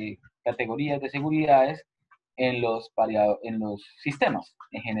de categorías de seguridades en los sistemas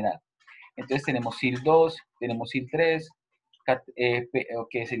en general. Entonces tenemos SIL 2, tenemos SIL 3,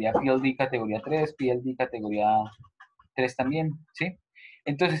 que sería PLD categoría 3, PLD categoría 3 también, ¿sí?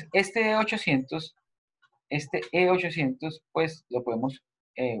 Entonces, este E800 pues lo podemos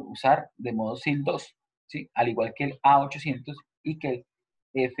usar de modo SIL 2, ¿sí? Al igual que el A800 y que el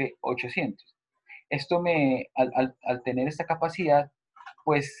F800. Esto al tener esta capacidad,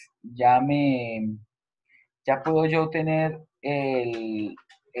 pues ya puedo yo tener el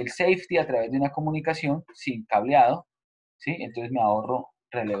safety a través de una comunicación sin cableado, ¿sí? Entonces me ahorro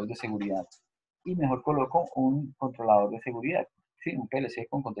relevos de seguridad y mejor coloco un controlador de seguridad, ¿sí? Un PLC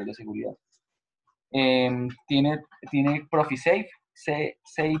con control de seguridad. Tiene ProfiSafe,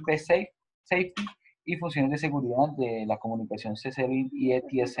 CIP Safe, Safety y funciones de seguridad de la comunicación CCLIN y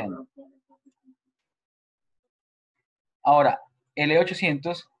ETSN. Ahora, el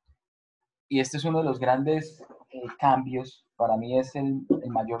E800, y este es uno de los grandes cambios, para mí es el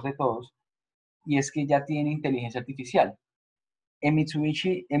mayor de todos, y es que ya tiene inteligencia artificial. En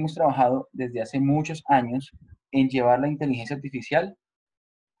Mitsubishi hemos trabajado desde hace muchos años en llevar la inteligencia artificial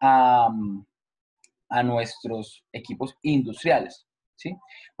a, a nuestros equipos industriales, ¿sí?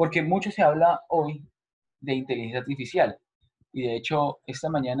 Porque mucho se habla hoy de inteligencia artificial. Y de hecho, esta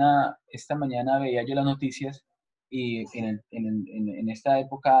mañana veía yo las noticias y en esta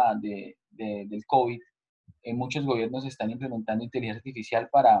época del COVID, muchos gobiernos están implementando inteligencia artificial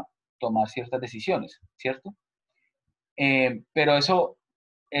para tomar ciertas decisiones, ¿cierto? Pero eso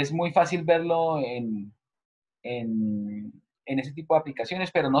es muy fácil verlo en ese tipo de aplicaciones,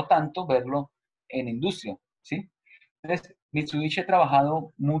 pero no tanto verlo en industria, ¿sí? Entonces, Mitsubishi ha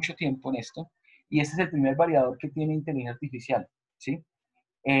trabajado mucho tiempo en esto y este es el primer variador que tiene inteligencia artificial, ¿sí?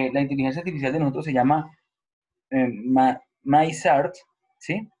 La inteligencia artificial de nosotros se llama MySART,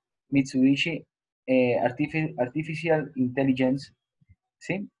 ¿sí? Mitsubishi Artificial Intelligence,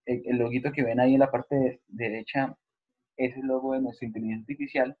 ¿sí? El loguito que ven ahí en la parte derecha es el logo de nuestra inteligencia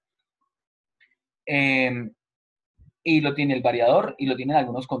artificial. Y lo tiene el variador y lo tienen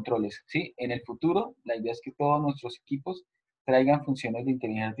algunos controles, ¿sí? En el futuro, la idea es que todos nuestros equipos traigan funciones de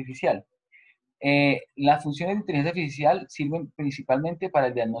inteligencia artificial. Las funciones de inteligencia artificial sirven principalmente para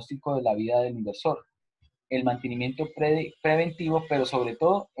el diagnóstico de la vida del inversor, el mantenimiento preventivo, pero sobre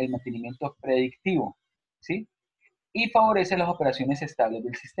todo el mantenimiento predictivo, ¿sí? Y favorece las operaciones estables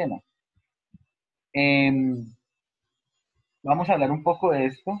del sistema. Vamos a hablar un poco de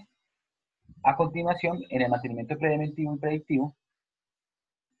esto a continuación en el mantenimiento preventivo y predictivo,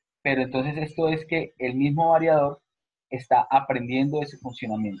 pero entonces esto es que el mismo variador está aprendiendo de su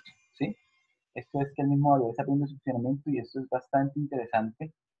funcionamiento, ¿sí? Esto es que el mismo variador está aprendiendo de su funcionamiento y esto es bastante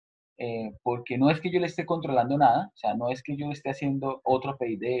interesante porque no es que yo le esté controlando nada, o sea, no es que yo esté haciendo otro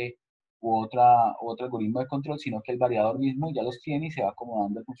PID u otro algoritmo de control, sino que el variador mismo ya los tiene y se va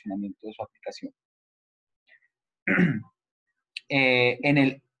acomodando al funcionamiento de su aplicación. En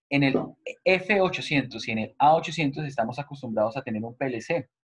el F800 y en el A800 estamos acostumbrados a tener un PLC,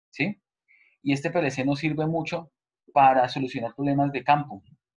 ¿sí? Y este PLC nos sirve mucho para solucionar problemas de campo.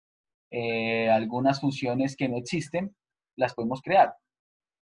 Algunas funciones que no existen, las podemos crear.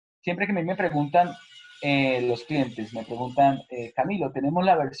 Siempre que me preguntan los clientes, me preguntan, Camilo, ¿tenemos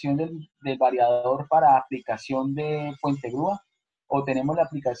la versión del variador para aplicación de puente grúa? ¿O tenemos la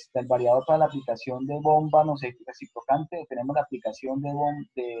aplicación del variador para la aplicación de bomba, no sé, reciprocante? ¿O tenemos la aplicación de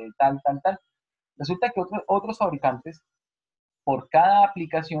tal, tal, tal? Resulta que otros fabricantes, por cada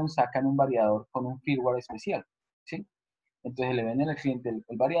aplicación, sacan un variador con un firmware especial, ¿sí? Entonces le venden al cliente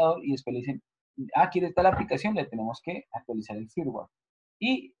el variador y después le dicen, ¿quiere tal aplicación? Le tenemos que actualizar el firmware.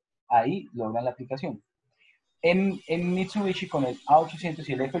 Y ahí logran la aplicación. En Mitsubishi con el A800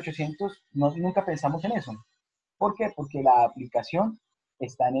 y el F800 nunca pensamos en eso. ¿Por qué? Porque la aplicación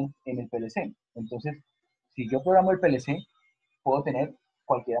está en el PLC. Entonces, si yo programo el PLC, puedo tener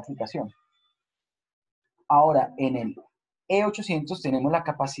cualquier aplicación. Ahora, en el E800 tenemos la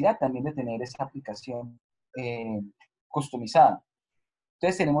capacidad también de tener esa aplicación customizada.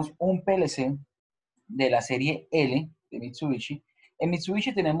 Entonces tenemos un PLC de la serie L de Mitsubishi. En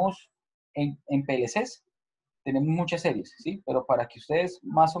Mitsubishi tenemos en PLCs, tenemos muchas series, ¿sí? Pero para que ustedes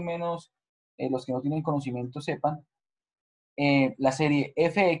más o menos, los que no tienen conocimiento sepan, la serie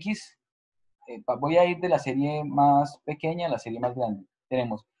FX, voy a ir de la serie más pequeña a la serie más grande.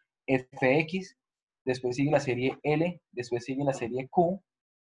 Tenemos FX, después sigue la serie L, después sigue la serie Q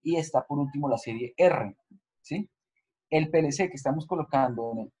y está por último la serie R, ¿sí? El PLC que estamos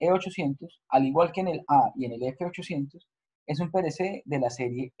colocando en el E800, al igual que en el A y en el F800, es un PLC de la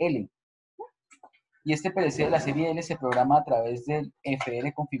serie L. Y este PLC de la serie L se programa a través del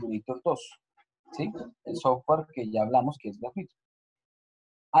FL Configurator 2, ¿sí? El software que ya hablamos que es gratuito.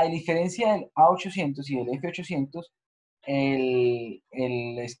 A diferencia del A800 y del F800,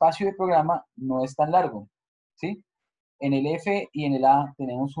 el espacio de programa no es tan largo, ¿sí? En el F y en el A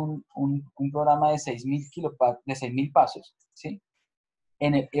tenemos un programa de 6.000 pasos, ¿sí?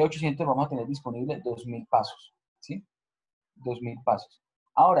 En el E800 vamos a tener disponible 2.000 pasos, ¿sí? 2.000 pasos.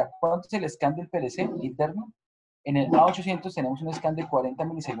 Ahora, ¿cuánto es el scan del PLC interno? En el A800 tenemos un scan de 40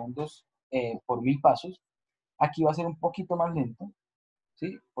 milisegundos por 1.000 pasos. Aquí va a ser un poquito más lento,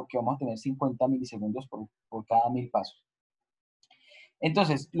 ¿sí? Porque vamos a tener 50 milisegundos por cada 1.000 pasos.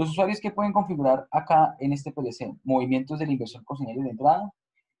 Entonces, los usuarios que pueden configurar acá en este PLC, movimientos del inversor con señales de entrada,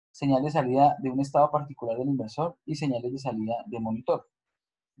 señal de salida de un estado particular del inversor y señales de salida de monitor.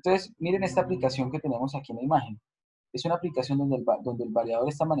 Entonces, miren esta aplicación que tenemos aquí en la imagen. Es una aplicación donde el variador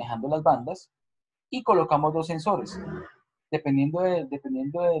está manejando las bandas y colocamos dos sensores. Dependiendo de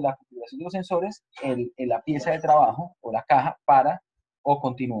la configuración de los sensores, la pieza de trabajo o la caja para o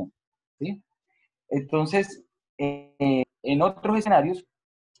continúa, ¿sí? Entonces, en otros escenarios,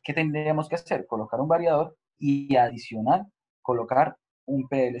 ¿qué tendríamos que hacer? Colocar un variador y adicional colocar un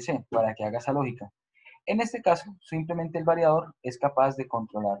PLC para que haga esa lógica. En este caso, simplemente el variador es capaz de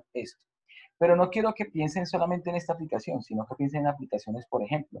controlar esto. Pero no quiero que piensen solamente en esta aplicación, sino que piensen en aplicaciones, por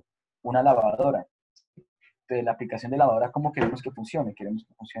ejemplo, una lavadora. De la aplicación de lavadora, ¿cómo queremos que funcione? Queremos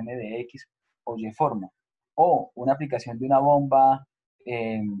que funcione de X o Y forma. O una aplicación de una bomba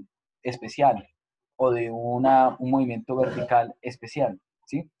especial o de un movimiento vertical especial,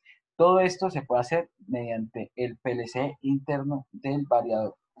 ¿sí? Todo esto se puede hacer mediante el PLC interno del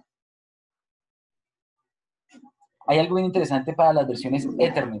variador. Hay algo bien interesante para las versiones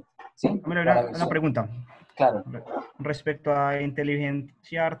Ethernet, ¿sí? Hombre, Para una pregunta. Claro. Respecto a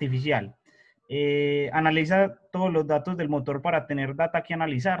inteligencia artificial. Analiza todos los datos del motor para tener data que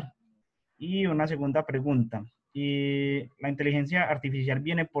analizar. Y una segunda pregunta. ¿La inteligencia artificial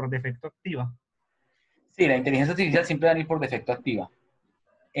viene por defecto activa? Sí, la inteligencia artificial siempre va a venir por defecto activa.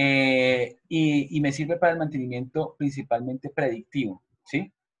 Y me sirve para el mantenimiento principalmente predictivo,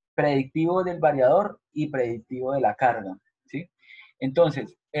 ¿sí? Predictivo del variador y predictivo de la carga, ¿sí?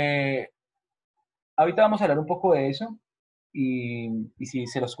 Entonces, ahorita vamos a hablar un poco de eso y si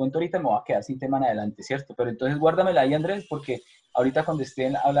se los cuento ahorita me va a quedar sin tema en adelante, ¿cierto? Pero entonces guárdamela ahí, Andrés, porque ahorita cuando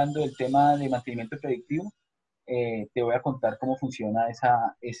estén hablando del tema de mantenimiento predictivo, te voy a contar cómo funciona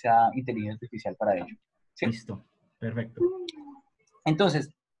esa inteligencia artificial para ello, ¿sí? Listo, perfecto. Entonces,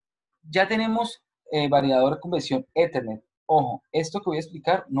 ya tenemos variador con versión Ethernet. Ojo, esto que voy a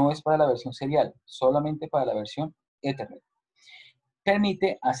explicar no es para la versión serial, solamente para la versión Ethernet.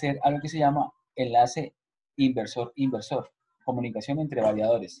 Permite hacer algo que se llama enlace inversor-inversor, comunicación entre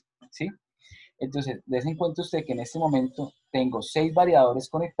variadores, ¿sí? Entonces, des en cuenta usted que en este momento tengo 6 variadores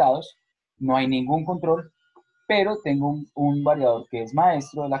conectados, no hay ningún control, pero tengo un variador que es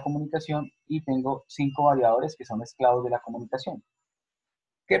maestro de la comunicación y tengo 5 variadores que son esclavos de la comunicación.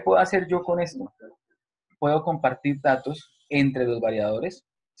 ¿Qué puedo hacer yo con esto? Puedo compartir datos entre los variadores,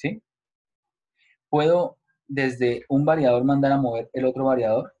 ¿sí? Puedo desde un variador mandar a mover el otro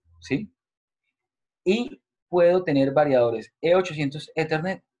variador, ¿sí? Y puedo tener variadores E800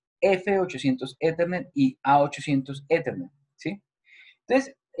 Ethernet, F800 Ethernet y A800 Ethernet, ¿sí?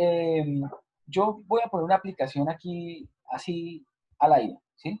 Entonces, yo voy a poner una aplicación aquí así al aire,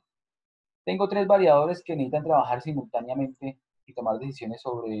 ¿sí? Tengo 3 variadores que necesitan trabajar simultáneamente y tomar decisiones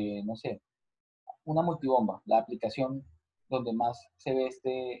sobre, no sé, una multibomba, la aplicación donde más se ve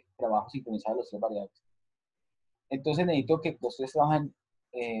este trabajo sincronizado de los 3 variables. Entonces necesito que los 3 trabajen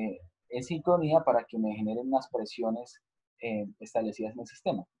en sincronía para que me generen unas presiones establecidas en el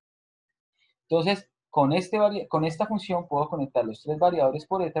sistema. Entonces, con esta función puedo conectar los 3 variadores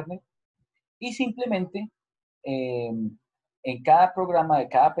por Ethernet y simplemente en cada programa de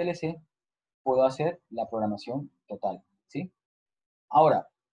cada PLC puedo hacer la programación total, ¿sí? Ahora,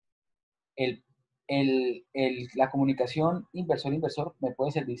 la comunicación inversor-inversor me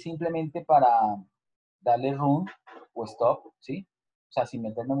puede servir simplemente para darle run o stop, ¿sí? O sea, sin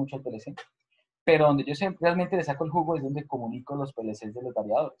meterme mucho al PLC. Pero donde yo realmente le saco el jugo es donde comunico los PLCs de los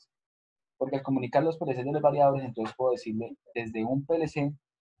variadores. Porque al comunicar los PLCs de los variadores, entonces puedo decirle desde un PLC,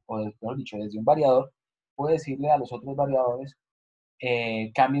 o mejor dicho, desde un variador, puedo decirle a los otros variadores,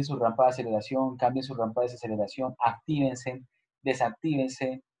 cambien su rampa de aceleración, cambien su rampa de desaceleración, actívense,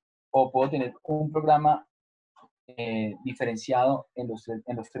 desactívense, o puedo tener un programa diferenciado en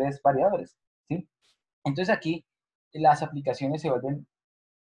los 3 variadores, ¿sí? Entonces aquí las aplicaciones se vuelven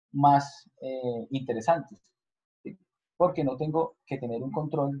más interesantes, ¿sí? Porque no tengo que tener un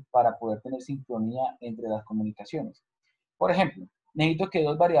control para poder tener sincronía entre las comunicaciones. Por ejemplo, necesito que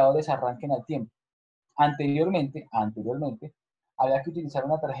 2 variadores arranquen al tiempo. Anteriormente, había que utilizar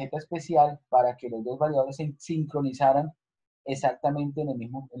una tarjeta especial para que los 2 variadores se sincronizaran exactamente en el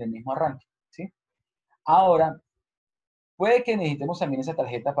mismo arranque, ¿sí? Ahora, puede que necesitemos también esa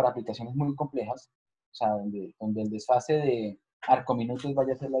tarjeta para aplicaciones muy complejas, o sea, donde el desfase de arcominutos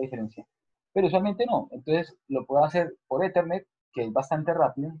vaya a hacer la diferencia, pero usualmente no. Entonces, lo puedo hacer por Ethernet, que es bastante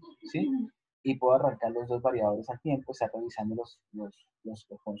rápido, ¿sí? Y puedo arrancar los 2 variadores al tiempo, estar revisando los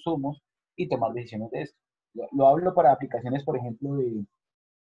consumos y tomar decisiones de esto. Lo hablo para aplicaciones, por ejemplo,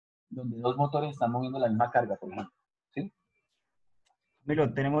 donde 2 motores están moviendo la misma carga, por ejemplo, ¿sí?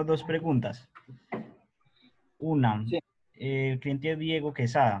 Miro, tenemos 2 preguntas. Una, Sí. el cliente es Diego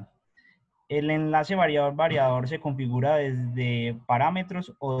Quesada. ¿El enlace variador-variador se configura desde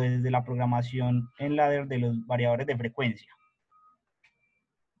parámetros o desde la programación en ladder de los variadores de frecuencia?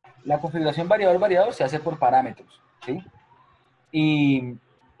 La configuración variador-variador se hace por parámetros, ¿sí?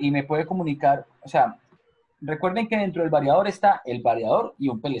 Y me puede comunicar, o sea, recuerden que dentro del variador está el variador y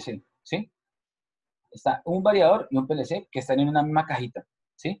un PLC, ¿sí? Está un variador y un PLC que están en una misma cajita,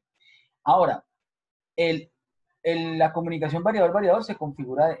 ¿sí? Ahora, El, la comunicación variador-variador se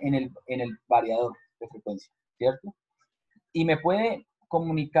configura en el variador de frecuencia, ¿cierto? Y me puede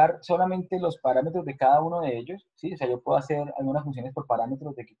comunicar solamente los parámetros de cada uno de ellos, ¿sí? O sea, yo puedo hacer algunas funciones por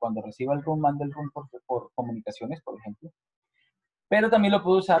parámetros de que cuando reciba el run, mande el run por comunicaciones, por ejemplo. Pero también lo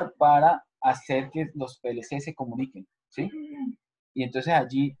puedo usar para hacer que los PLC se comuniquen, ¿sí? Y entonces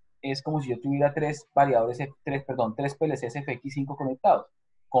allí es como si yo tuviera tres variadores, tres PLCs FX5 conectados.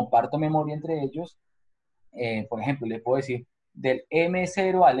 Comparto memoria entre ellos. Por ejemplo, le puedo decir del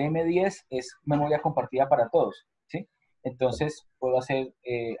M0 al M10 es memoria compartida para todos, ¿sí? Entonces puedo hacer,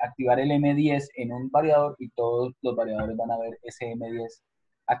 activar el M10 en un variador y todos los variadores van a ver ese M10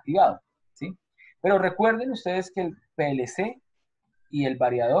 activado, ¿sí? Pero recuerden ustedes que el PLC y el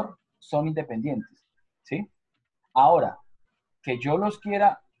variador son independientes, ¿sí? Ahora, que yo los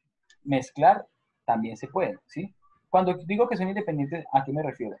quiera mezclar, también se puede, ¿sí? Cuando digo que son independientes, ¿a qué me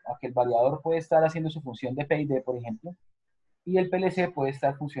refiero? A que el variador puede estar haciendo su función de P&D, por ejemplo, y el PLC puede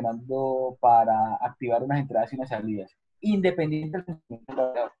estar funcionando para activar unas entradas y unas salidas, independiente del funcionamiento del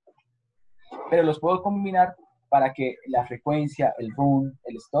variador. Pero los puedo combinar para que la frecuencia, el run,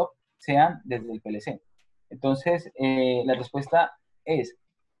 el stop, sean desde el PLC. Entonces, la respuesta es,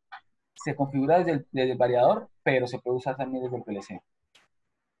 se configura desde el variador, pero se puede usar también desde el PLC.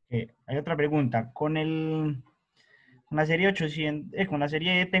 Hay otra pregunta. Con la serie 800, con la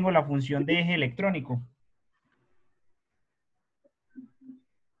serie E tengo la función de eje electrónico.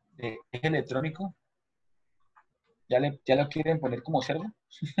 ¿De eje electrónico? ¿Ya lo quieren poner como cerdo?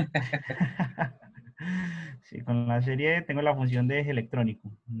 Sí, con la serie E tengo la función de eje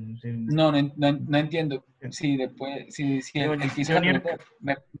electrónico. No sé, No entiendo. Si, después, si digo, el que hizo la Jonier,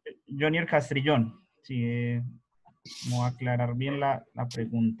 pregunta Jonier Castrillón. Sí, vamos a aclarar bien la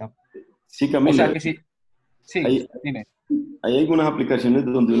pregunta. Sí, o sea Camilo, que sí, sí, hay, dime. hay algunas aplicaciones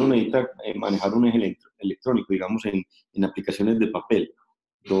donde uno necesita manejar un eje electrónico, digamos en aplicaciones de papel,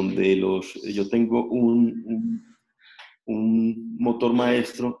 donde yo tengo un motor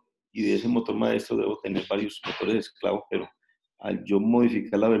maestro y de ese motor maestro debo tener varios motores esclavos, pero al yo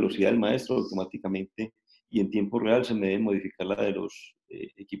modificar la velocidad del maestro automáticamente y en tiempo real se me debe modificar la de los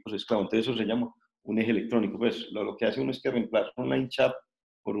equipos esclavos. Entonces eso se llama un eje electrónico. Pues lo que hace uno es que reemplaza un line chat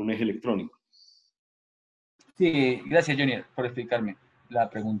por un eje electrónico. Sí, gracias, Junior, por explicarme la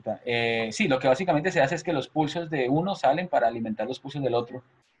pregunta. Sí, lo que básicamente se hace es que los pulsos de uno salen para alimentar los pulsos del otro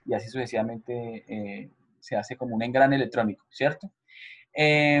y así sucesivamente se hace como un engrane electrónico, ¿cierto?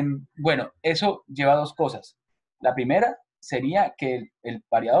 Bueno, eso lleva a dos cosas. La primera sería que el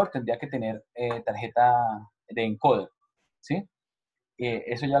variador tendría que tener tarjeta de encoder, ¿sí?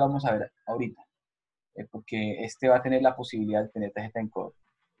 Eso ya lo vamos a ver ahorita, porque este va a tener la posibilidad de tener tarjeta de encoder.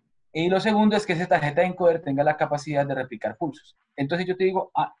 Y lo segundo es que esa tarjeta de encoder tenga la capacidad de replicar pulsos. Entonces yo te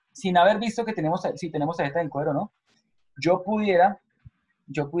digo, sin haber visto que si tenemos tarjeta de encoder o no, yo pudiera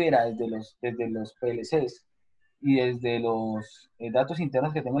desde los PLCs y desde los datos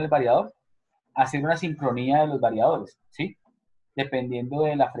internos que tengo en el variador, hacer una sincronía de los variadores, ¿sí? Dependiendo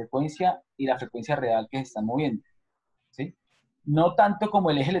de la frecuencia y la frecuencia real que se están moviendo, ¿sí? No tanto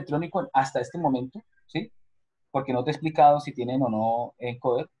como el eje electrónico hasta este momento, ¿sí? Porque no te he explicado si tienen o no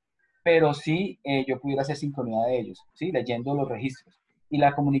encoder, pero sí yo pudiera hacer sincronía de ellos, ¿sí? Leyendo los registros. Y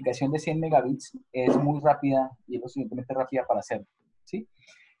la comunicación de 100 megabits es muy rápida y es lo suficientemente rápida para hacerlo, ¿sí?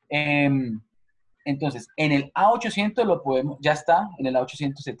 Entonces, en el A800 lo podemos, ya está, en el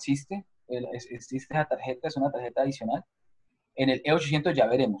A800 existe esa tarjeta, es una tarjeta adicional. En el E800 ya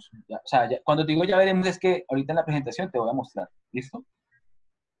veremos. O sea, cuando te digo ya veremos es que ahorita en la presentación te voy a mostrar. ¿Listo?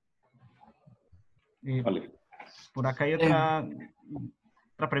 Vale. Por acá hay Eh,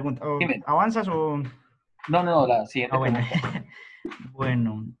 otra pregunta. Dime. ¿Avanzas o...? No, la siguiente Bueno. pregunta.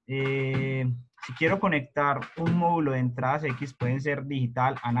 Bueno, si quiero conectar un módulo de entradas X, pueden ser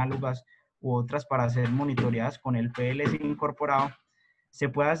digital, análogas u otras para ser monitoreadas con el PLC incorporado, se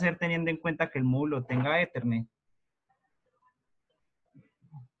puede hacer teniendo en cuenta que el módulo tenga Ethernet.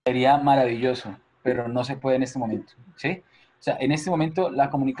 Sería maravilloso, pero no se puede en este momento, ¿sí? O sea, en este momento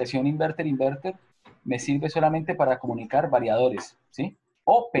la comunicación inverter-inverter me sirve solamente para comunicar variadores, ¿sí?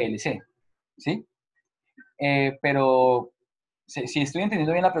 O PLC, ¿sí? Pero si estoy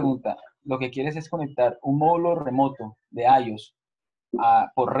entendiendo bien la pregunta, lo que quieres es conectar un módulo remoto de iOS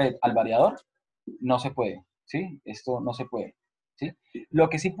por red al variador, no se puede, ¿sí? Esto no se puede, ¿sí? Lo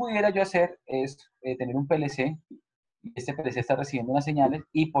que sí pudiera yo hacer es tener un PLC, y este PLC está recibiendo unas señales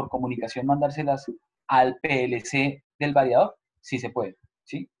y por comunicación mandárselas al PLC del variador, sí se puede,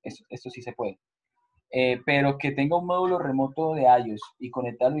 ¿sí? Esto sí se puede. Pero que tenga un módulo remoto de iOS y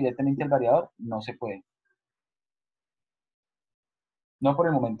conectarlo directamente al variador, no se puede. No por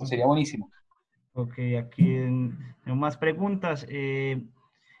el momento, sería buenísimo. Ok, aquí tengo más preguntas.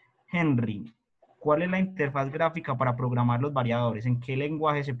 Henry, ¿cuál es la interfaz gráfica para programar los variadores? ¿En qué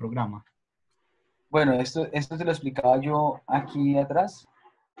lenguaje se programa? Bueno, esto te lo explicaba yo aquí atrás.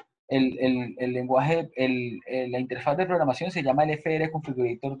 El lenguaje, la interfaz de programación se llama el FR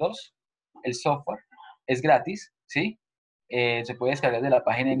Configurator 2, el software, es gratis, ¿sí? Se puede descargar de la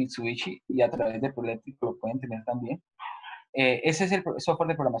página de Mitsubishi y a través de Profinet lo pueden tener también. Ese es el software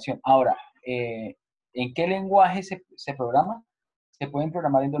de programación. Ahora, ¿en qué lenguaje se programa? Se pueden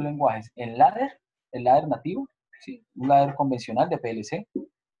programar en dos lenguajes, en ladder, el ladder nativo, ¿sí? Un ladder convencional de PLC,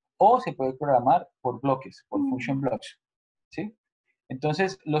 o se puede programar por bloques, por function blocks, ¿sí?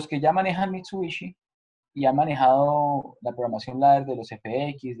 Entonces, los que ya manejan Mitsubishi y han manejado la programación ladder de los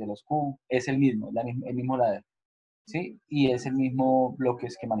FX, de los Q, es el mismo ladder, ¿sí? Y es el mismo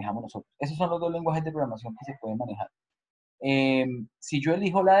bloques que manejamos nosotros. Esos son los dos lenguajes de programación que se pueden manejar. Si yo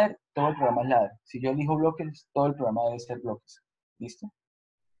elijo ladder, todo el programa es ladder. Si yo elijo bloques, todo el programa debe ser bloques. ¿Listo?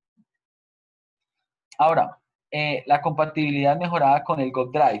 Ahora, la compatibilidad mejorada con el Go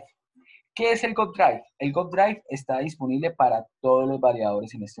Drive. ¿Qué es el Go Drive? El Go Drive está disponible para todos los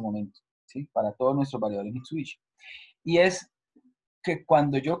variadores en este momento, ¿sí? Para todos nuestros variadores Mitsubishi. Y es que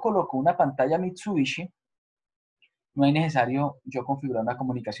cuando yo coloco una pantalla Mitsubishi, no es necesario yo configurar una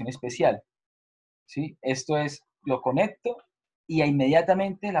comunicación especial, ¿sí? Esto es, lo conecto y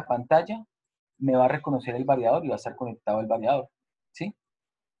inmediatamente la pantalla me va a reconocer el variador y va a estar conectado al variador, ¿sí?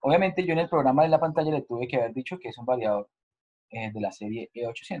 Obviamente yo en el programa de la pantalla le tuve que haber dicho que es un variador de la serie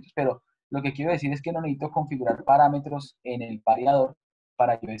E800, pero lo que quiero decir es que no necesito configurar parámetros en el variador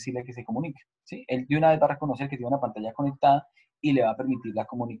para yo decirle que se comunique, ¿sí? Él de una vez va a reconocer que tiene una pantalla conectada y le va a permitir la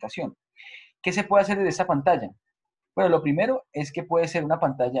comunicación. ¿Qué se puede hacer desde esa pantalla? Bueno, lo primero es que puede ser una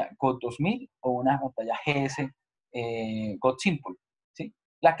pantalla GOT 2000 o una pantalla GS GOT Simple, ¿sí?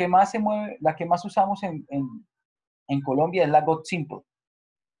 La que más se mueve, la que más usamos en Colombia es la GOT Simple,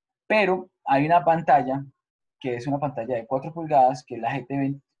 pero hay una pantalla que es una pantalla de 4 pulgadas, que es la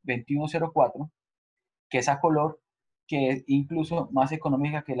GT 2104, que es a color, que es incluso más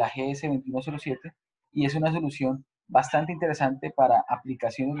económica que la GS 2107 y es una solución bastante interesante para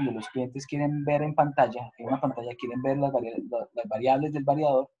aplicaciones donde los clientes quieren ver en pantalla, en una pantalla quieren ver las variables del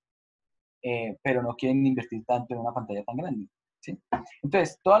variador, pero no quieren invertir tanto en una pantalla tan grande, ¿sí?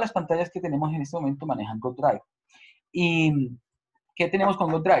 Entonces, todas las pantallas que tenemos en este momento manejan GoDrive. ¿Y qué tenemos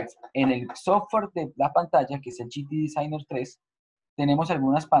con GoDrive? En el software de la pantalla, que es el GT Designer 3, tenemos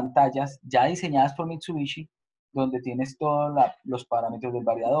algunas pantallas ya diseñadas por Mitsubishi, donde tienes todos los parámetros del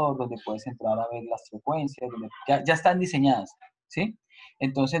variador, donde puedes entrar a ver las frecuencias, donde ya están diseñadas, ¿sí?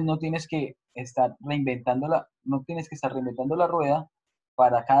 Entonces no tienes que estar no tienes que estar reinventando la rueda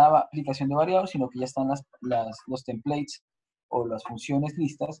para cada aplicación de variador, sino que ya están los templates o las funciones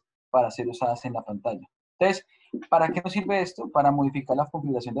listas para ser usadas en la pantalla. Entonces, ¿para qué nos sirve esto? Para modificar la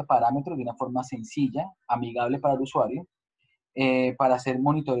configuración de parámetros de una forma sencilla, amigable para el usuario, para hacer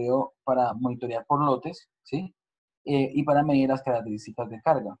monitoreo, para monitorear por lotes, ¿sí? Y para medir las características de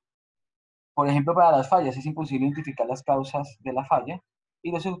carga. Por ejemplo, para las fallas es imposible identificar las causas de la falla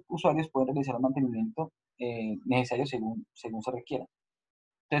y los usuarios pueden realizar el mantenimiento necesario según se requiera.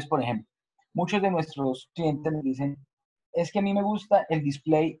 Entonces, por ejemplo, muchos de nuestros clientes nos dicen, es que a mí me gusta el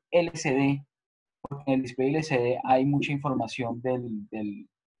display LCD, porque en el display LCD hay mucha información del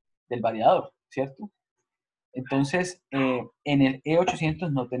variador, ¿cierto? Entonces, en el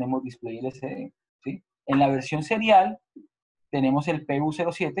E800 no tenemos display LCD, ¿sí? En la versión serial tenemos el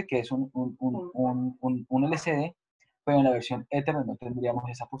PU07, que es un LCD, pero en la versión Ethernet no tendríamos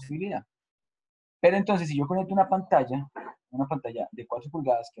esa posibilidad. Pero entonces, si yo conecto una pantalla de 4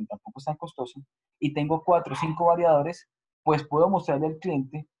 pulgadas, que tampoco es tan costosa, y tengo 4 o 5 variadores, pues puedo mostrarle al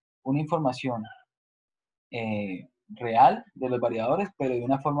cliente una información real de los variadores, pero de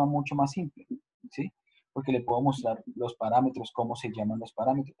una forma mucho más simple, ¿sí? Porque le puedo mostrar los parámetros, cómo se llaman los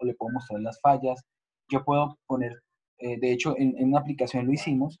parámetros, o le puedo mostrar las fallas. Yo puedo poner, de hecho, en una aplicación lo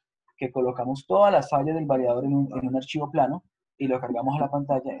hicimos, que colocamos todas las fallas del variador en un archivo plano y lo cargamos a la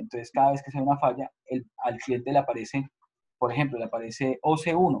pantalla. Entonces, cada vez que se ve una falla, al cliente le aparece, por ejemplo, le aparece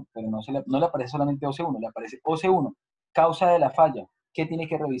OC1, pero no le aparece solamente OC1, le aparece OC1, causa de la falla, qué tiene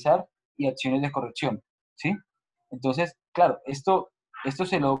que revisar y acciones de corrección, ¿sí? Entonces, claro, esto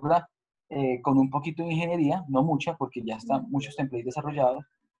se logra con un poquito de ingeniería, no mucha, porque ya están muchos templates desarrollados,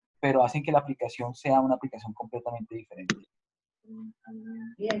 pero hacen que la aplicación sea una aplicación completamente diferente.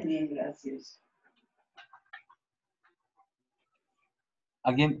 Bien, bien, gracias.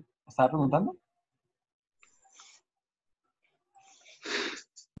 ¿Alguien estaba preguntando?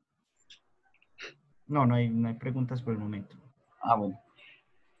 No, no hay preguntas por el momento. Ah, bueno.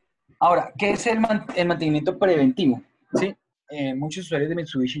 Ahora, ¿qué es el mantenimiento preventivo? ¿Sí? Muchos usuarios de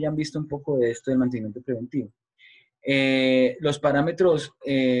Mitsubishi ya han visto un poco de esto del mantenimiento preventivo. Los parámetros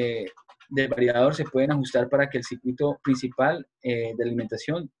del variador se pueden ajustar para que el circuito principal de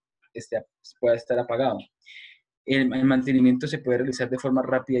alimentación pueda estar apagado. El mantenimiento se puede realizar de forma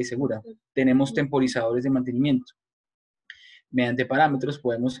rápida y segura. Tenemos temporizadores de mantenimiento. Mediante parámetros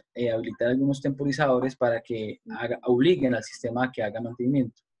podemos habilitar algunos temporizadores para que obliguen al sistema a que haga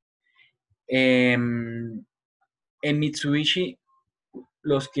mantenimiento. En Mitsubishi,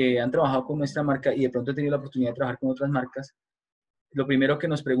 los que han trabajado con nuestra marca y de pronto han tenido la oportunidad de trabajar con otras marcas, lo primero que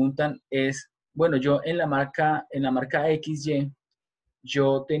nos preguntan es, bueno, yo en la marca XY,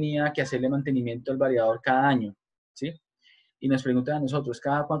 yo tenía que hacerle mantenimiento al variador cada año, ¿sí? Y nos preguntan a nosotros,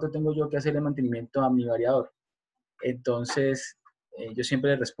 ¿cada cuánto tengo yo que hacerle mantenimiento a mi variador? Entonces, yo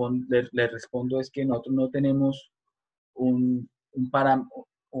siempre le respondo es que nosotros no tenemos un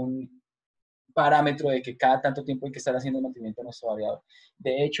parámetro de que cada tanto tiempo hay que estar haciendo mantenimiento a nuestro variador.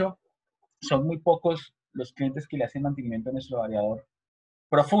 De hecho, son muy pocos los clientes que le hacen mantenimiento a nuestro variador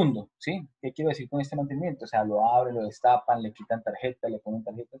profundo, ¿sí? ¿Qué quiero decir con este mantenimiento? O sea, lo abren, lo destapan, le quitan tarjetas, le ponen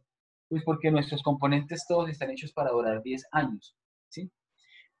tarjetas. Pues porque nuestros componentes todos están hechos para durar 10 años, ¿sí?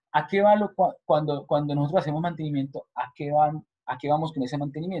 ¿A qué va cuando nosotros hacemos mantenimiento? ¿A qué vamos con ese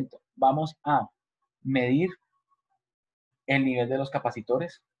mantenimiento? Vamos a medir el nivel de los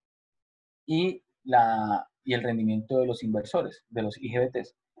capacitores y el rendimiento de los inversores, de los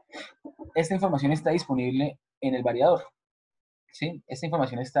IGBTs. Esta información está disponible en el variador, ¿sí? Esta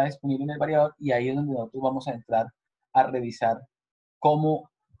información está disponible en el variador y ahí es donde nosotros vamos a entrar a revisar cómo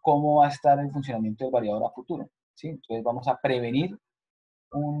va a estar el funcionamiento del variador a futuro, ¿sí? Entonces vamos a prevenir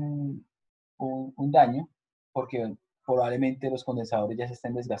un daño porque probablemente los condensadores ya se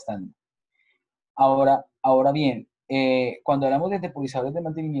estén desgastando. Ahora bien, cuando hablamos de temporizadores de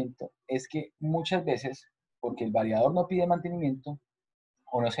mantenimiento, es que muchas veces, porque el variador no pide mantenimiento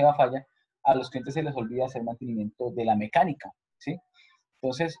o no se da falla, a los clientes se les olvida hacer mantenimiento de la mecánica, ¿sí?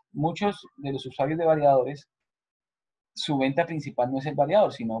 Entonces, muchos de los usuarios de variadores, su venta principal no es el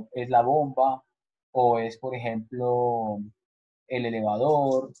variador, sino es la bomba o es, por ejemplo, el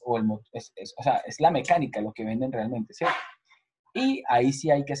elevador o el motor. O sea, es la mecánica lo que venden realmente, ¿cierto? Y ahí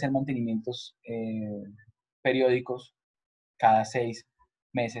sí hay que hacer mantenimientos periódicos cada 6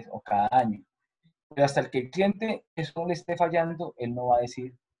 meses o cada año. Pero hasta el que el cliente eso le esté fallando, él no va a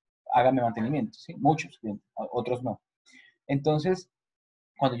decir, hágame mantenimiento, ¿sí? Muchos clientes, otros no. Entonces,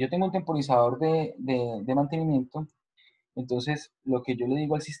 cuando yo tengo un temporizador de mantenimiento, entonces lo que yo le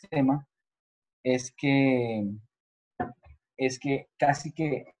digo al sistema es que casi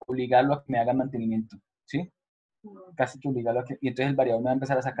que obligarlo a que me haga mantenimiento, ¿sí? Casi que obligarlo a que... Y entonces el variador me va a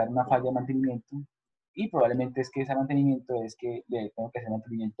empezar a sacar una falla de mantenimiento y probablemente es que ese mantenimiento es que le tengo que hacer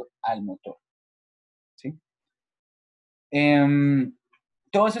mantenimiento al motor, ¿sí?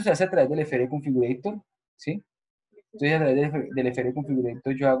 Todo eso se hace a través del FR Configurator, ¿sí? Entonces a través del FR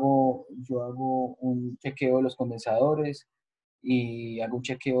Configurator yo hago un chequeo de los condensadores y hago un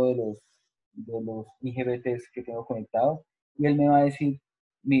chequeo de los IGBTs que tengo conectados y él me va a decir,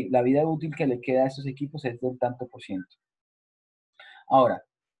 la vida útil que le queda a estos equipos es del tanto por ciento. Ahora,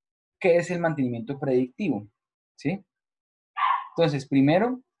 ¿qué es el mantenimiento predictivo? ¿Sí? Entonces,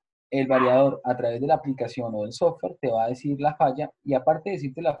 primero, el variador a través de la aplicación o del software te va a decir la falla y aparte de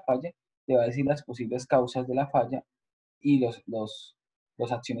decirte la falla, te va a decir las posibles causas de la falla y las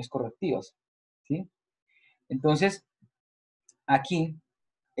acciones correctivas, ¿sí? Entonces, aquí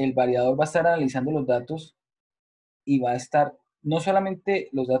el variador va a estar analizando los datos y va a estar, no solamente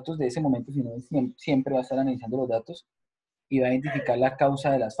los datos de ese momento, sino siempre va a estar analizando los datos y va a identificar la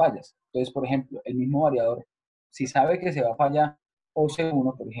causa de las fallas. Entonces, por ejemplo, el mismo variador, si sabe que se va a fallar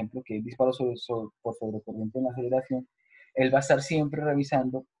OC1, por ejemplo, que es disparo por sobrecorriente en la aceleración, él va a estar siempre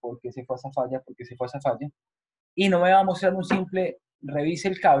revisando por qué se fue esa falla, y no me va a mostrar un simple revise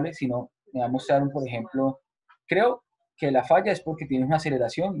el cable, sino me va a mostrar, por ejemplo, creo que la falla es porque tienes una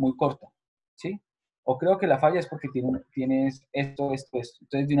aceleración muy corta, ¿sí? O creo que la falla es porque tienes esto.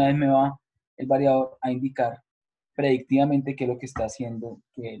 Entonces, de una vez me va el variador a indicar predictivamente qué es lo que está haciendo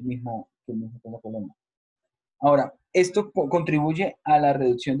que el mismo tenga problema. Ahora, esto contribuye a la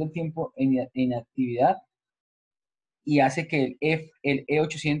reducción del tiempo en actividad y hace que el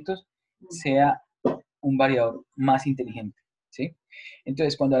E800 sea un variador más inteligente, ¿sí?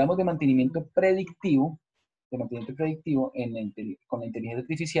 Entonces, cuando hablamos de mantenimiento predictivo con la inteligencia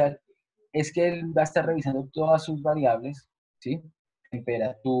artificial, es que él va a estar revisando todas sus variables, ¿sí?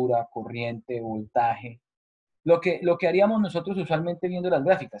 Temperatura, corriente, voltaje. Lo que haríamos nosotros usualmente viendo las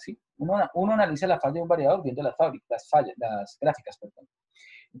gráficas, ¿sí? Uno analiza la falla de un variador viendo las gráficas, perdón.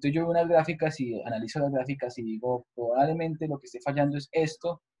 Entonces yo veo unas gráficas y analizo las gráficas y digo, probablemente lo que esté fallando es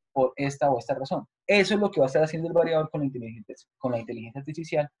esto por esta o esta razón. Eso es lo que va a estar haciendo el variador con la inteligencia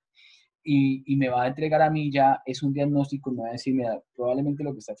artificial y me va a entregar a mí ya, es un diagnóstico y me va a decir, mira, probablemente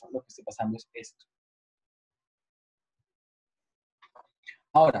lo que esté pasando es esto.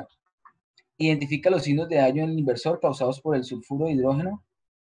 Ahora, identifica los signos de daño en el inversor causados por el sulfuro de hidrógeno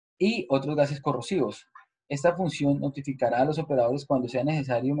y otros gases corrosivos. Esta función notificará a los operadores cuando sea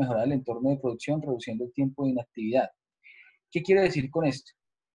necesario mejorar el entorno de producción, reduciendo el tiempo de inactividad. ¿Qué quiero decir con esto?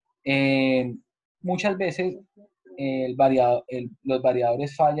 Muchas veces los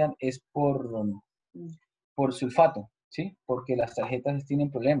variadores fallan es por sulfato, ¿sí? Porque las tarjetas tienen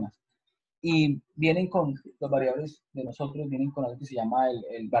problemas. Y vienen con, los variadores de nosotros vienen con algo que se llama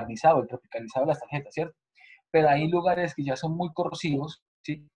el barnizado, el tropicalizado de las tarjetas, ¿cierto? Pero hay lugares que ya son muy corrosivos,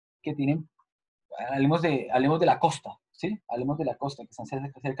 ¿sí? Que tienen, hablemos de la costa, ¿sí? Hablemos de la costa, que están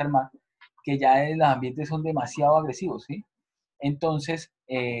cerca del mar, que ya los ambientes son demasiado agresivos, ¿sí? Entonces,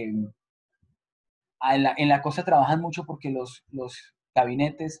 en la costa trabajan mucho porque los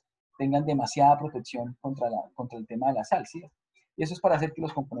gabinetes tengan demasiada protección contra el tema de la sal, ¿sí? Y eso es para hacer que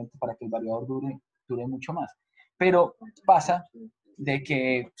los componentes, para que el variador dure mucho más. Pero pasa de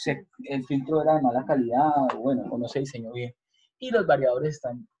que el filtro era de mala calidad, o no se diseñó bien. Y los variadores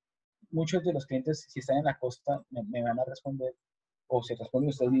están, muchos de los clientes, si están en la costa, me van a responder, o se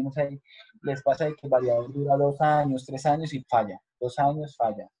responden ustedes mismos ahí, les pasa de que el variador dura 2 años, 3 años y falla. 2 años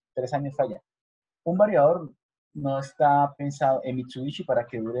falla, 3 años falla. Un variador no está pensado en Mitsubishi para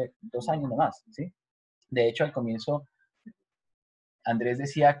que dure 2 años nomás, ¿sí? De hecho, al comienzo, Andrés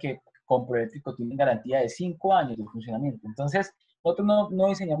decía que con Proeléctrico tienen garantía de 5 años de funcionamiento. Entonces, nosotros no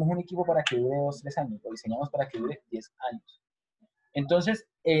diseñamos un equipo para que dure 2, 3 años, lo diseñamos para que dure 10 años. Entonces,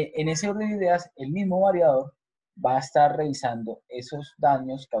 en ese orden de ideas, el mismo variador va a estar revisando esos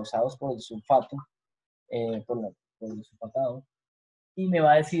daños causados por el sulfato, por el sulfatado, y me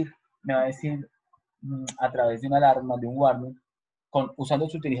va a decir a través de una alarma, de un warning, usando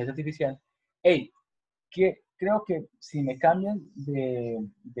su inteligencia artificial, hey, creo que si me cambian de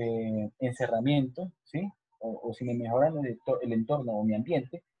encerramiento, ¿sí? O si me mejoran el entorno o mi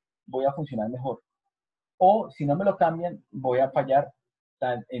ambiente, voy a funcionar mejor. O si no me lo cambian, voy a fallar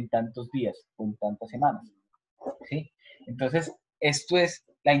en tantos días o en tantas semanas, ¿sí? Entonces, esto es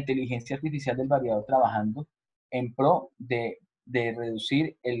la inteligencia artificial del variador trabajando en pro de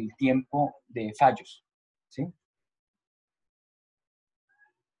reducir el tiempo de fallos, ¿sí?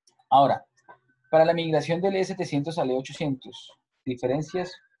 Ahora, para la migración del E700 al E800,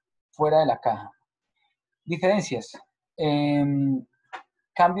 diferencias fuera de la caja. Diferencias.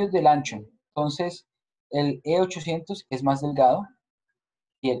 Cambios del ancho. Entonces, el E800 es más delgado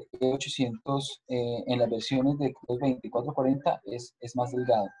y el E800 en las versiones de 2440 es más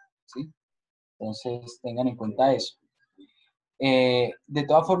delgado, ¿sí? Entonces, tengan en cuenta eso. De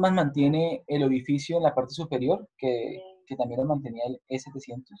todas formas, mantiene el orificio en la parte superior, que también lo mantenía el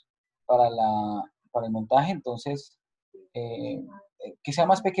E700 para el montaje. Entonces, que sea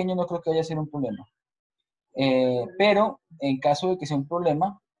más pequeño no creo que vaya a ser un problema. Pero en caso de que sea un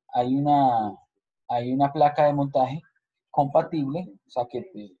problema, hay una placa de montaje compatible, o sea, que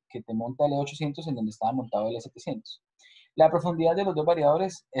te monta el E800 en donde estaba montado el E700. La profundidad de los dos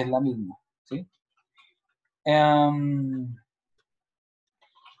variadores es la misma, ¿sí?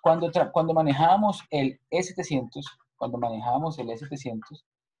 Cuando manejábamos el E700,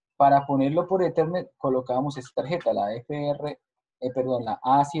 para ponerlo por Ethernet colocábamos esta tarjeta, la la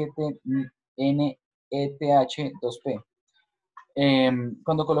A7NETH2P.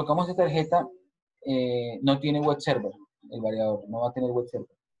 Cuando colocamos esta tarjeta, no tiene web server, el variador, no va a tener web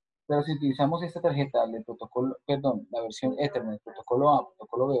server. Pero si utilizamos esta tarjeta del protocolo, perdón, la versión Ethernet, protocolo A,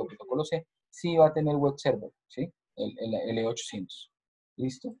 protocolo B o protocolo C, sí va a tener web server, ¿sí? El E800.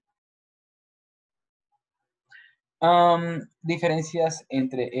 ¿Listo? Diferencias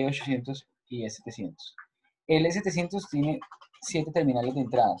entre E800 y E700. El E700 tiene 7 terminales de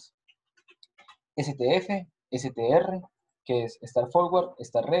entradas. STF, STR, que es Start Forward,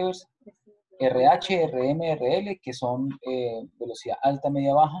 Start Reverse, RH, RM, RL, que son velocidad alta,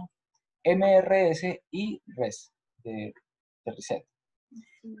 media, baja, MRS y RES, de reset.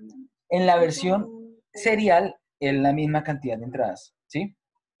 En la versión serial es la misma cantidad de entradas, ¿sí?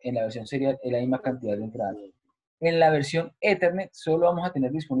 En la versión serial es la misma cantidad de entradas. En la versión Ethernet solo vamos a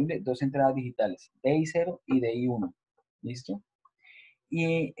tener disponible 2 entradas digitales, DI0 y DI1. ¿Listo?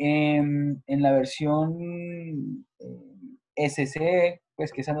 Y en la versión SCE,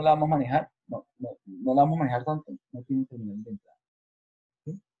 pues que esa no la vamos a manejar, no la vamos a manejar tanto, no tiene terminal de entrada.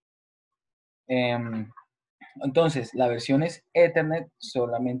 ¿Sí? Entonces, las versiones Ethernet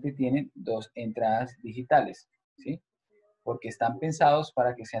solamente tienen 2 entradas digitales, ¿sí? Porque están pensados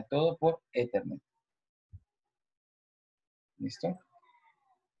para que sea todo por Ethernet. ¿Listo?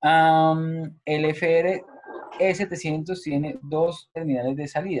 El FR E700 tiene 2 terminales de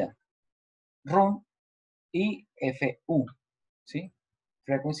salida, RUN y FU, ¿sí?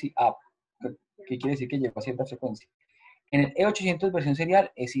 Frequency Up, que quiere decir que lleva cierta frecuencia. En el E800 versión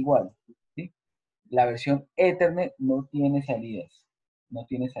serial es igual, ¿sí? La versión Ethernet no tiene salidas, no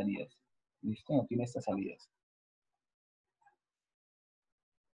tiene salidas, ¿listo? No tiene estas salidas.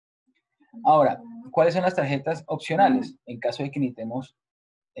 Ahora, ¿cuáles son las tarjetas opcionales? En caso de que necesitemos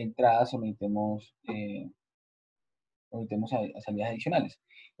entradas o necesitemos salidas adicionales.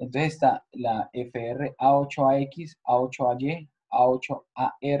 Entonces está la FR A8AX, A8AY,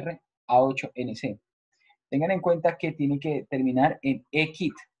 A8AR, A8NC. Tengan en cuenta que tiene que terminar en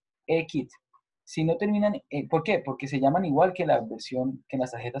EKIT. EKIT. Si no terminan, ¿por qué? Porque se llaman igual que la versión, que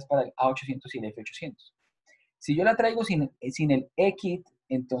las tarjetas para el A800 y el F800. Si yo la traigo sin el EKIT,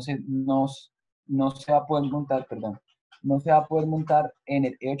 entonces no se va a poder montar, perdón, no se va a poder montar en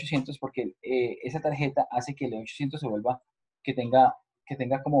el E800 porque esa tarjeta hace que el E800 se vuelva, que tenga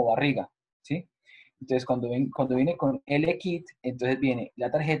como barriga, ¿sí? Entonces cuando viene con el EKIT, entonces viene la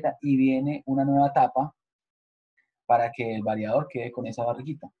tarjeta y viene una nueva tapa para que el variador quede con esa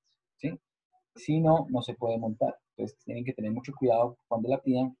barriguita, ¿sí? Si no, no se puede montar. Entonces tienen que tener mucho cuidado cuando la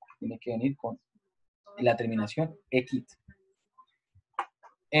pidan, tiene que venir con la terminación EKIT.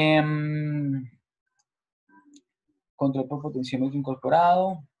 Control por potenciómetro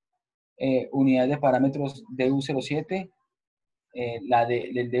incorporado, unidades de parámetros DU07,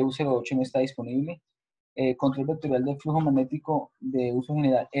 el DU08 no está disponible, control vectorial del flujo magnético de uso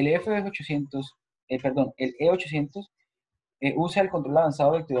general. El F800, el E800 usa el control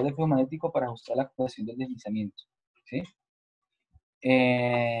avanzado vectorial del flujo magnético para ajustar la actuación del deslizamiento, ¿sí?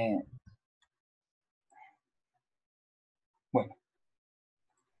 Bueno,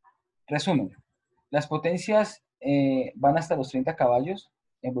 resumen. Las potencias van hasta los 30 caballos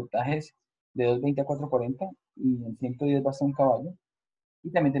en voltajes de 220 a 440 y en 110 basta un caballo.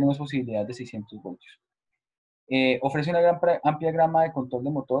 Y también tenemos posibilidad de 600 voltios. Ofrece una amplia gama de control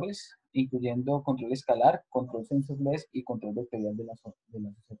de motores, incluyendo control escalar, control sensorless y control vectorial de la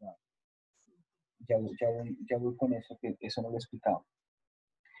cerrada. Ya voy con eso, que eso no lo he explicado.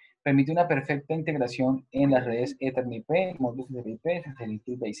 Permite una perfecta integración en las redes Ethernet IP, módulos IP,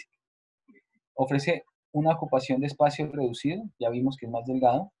 satélite y Basic. Ofrece una ocupación de espacio reducido, ya vimos que es más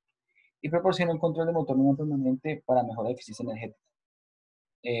delgado, y proporciona un control de motor no permanente para mejorar la eficiencia energética.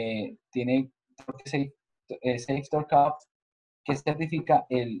 Tiene Safe Torque Up, que certifica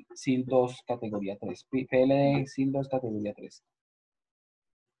el SIL 2 categoría 3, PLD SIL 2 categoría 3.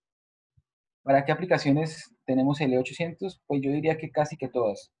 ¿Para qué aplicaciones tenemos el E800? Pues yo diría que casi que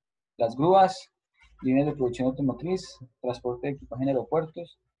todas. Las grúas, líneas de producción automotriz, transporte de equipaje en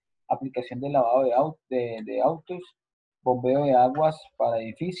aeropuertos, aplicación de lavado de autos, bombeo de aguas para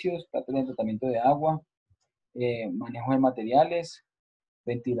edificios, platos de tratamiento de agua, manejo de materiales,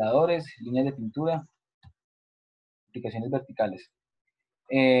 ventiladores, líneas de pintura, aplicaciones verticales.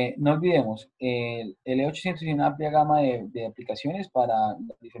 No olvidemos, el E800 tiene una amplia gama de aplicaciones para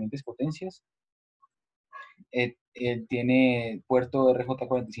diferentes potencias. Tiene puerto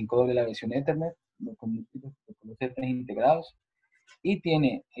RJ45 de la versión Ethernet, con múltiples protocolos Ethernet integrados. Y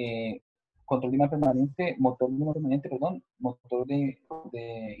tiene control de imagen permanente, motor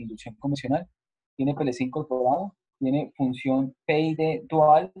de inducción convencional. Tiene PLC incorporado, tiene función PID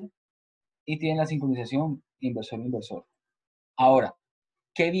dual y tiene la sincronización inversor-inversor. Ahora,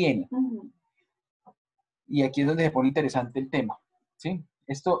 ¿qué viene? Y aquí es donde se pone interesante el tema, ¿sí?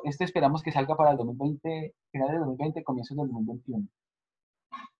 Esto esperamos que salga para el 2020, finales del 2020, comienzos del 2021.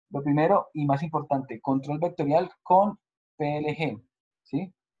 Lo primero y más importante, control vectorial con PLG,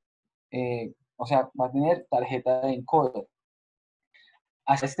 ¿sí? O sea, va a tener tarjeta de encoder.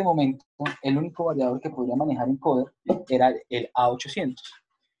 Hasta este momento, el único variador que podía manejar encoder era el A800.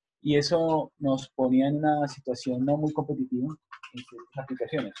 Y eso nos ponía en una situación no muy competitiva en ciertas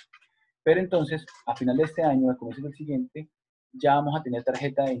aplicaciones. Pero entonces, a final de este año, al comienzo del siguiente, ya vamos a tener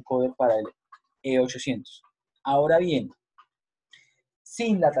tarjeta de encoder para el E800. Ahora bien,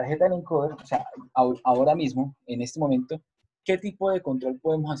 sin la tarjeta de encoder, o sea, ahora mismo, en este momento, ¿qué tipo de control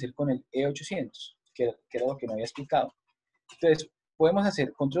podemos hacer con el E800? Que era lo que no había explicado. Entonces, podemos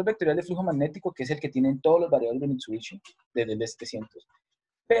hacer control vectorial de flujo magnético, que es el que tienen todos los variadores de Mitsubishi, desde el E700.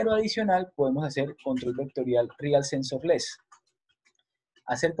 Pero adicional, podemos hacer control vectorial real sensorless.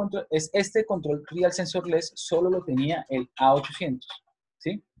 Este control real sensorless solo lo tenía el A800,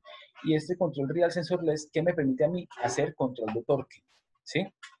 ¿sí? y este control real sensorless que me permite a mí hacer control de torque, ¿sí?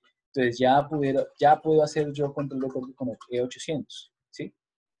 Entonces ya puedo hacer yo control de torque con el E800, ¿sí?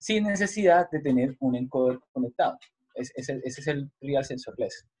 Sin necesidad de tener un encoder conectado. Ese es el real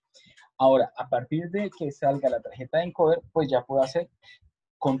sensorless. Ahora, a partir de que salga la tarjeta de encoder, pues ya puedo hacer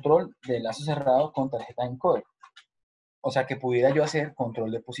control de lazo cerrado con tarjeta de encoder. O sea que pudiera yo hacer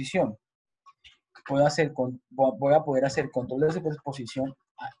control de posición. Voy a poder hacer control de posición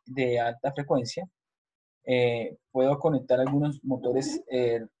de alta frecuencia. Puedo conectar algunos motores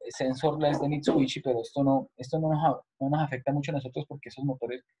sensorless de Mitsubishi, pero esto no nos afecta mucho a nosotros porque esos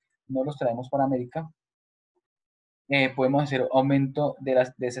motores no los traemos para América. Podemos hacer aumento de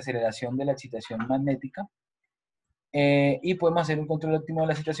la desaceleración de la excitación magnética. Y podemos hacer un control óptimo de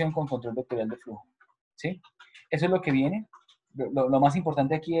la excitación con control vectorial de flujo, ¿sí? Eso es lo que viene. Lo más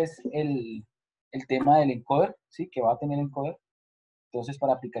importante aquí es el tema del encoder, ¿sí? Que va a tener encoder. Entonces,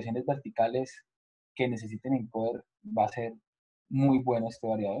 para aplicaciones verticales que necesiten encoder, va a ser muy bueno este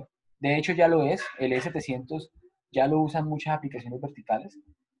variador. De hecho, ya lo es. El E700 ya lo usan muchas aplicaciones verticales.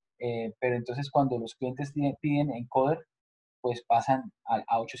 Pero entonces, cuando los clientes piden encoder, pues pasan al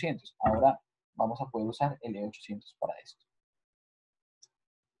A800. Ahora vamos a poder usar el E800 para esto.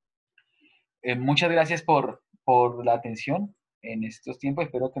 Muchas gracias por la atención en estos tiempos.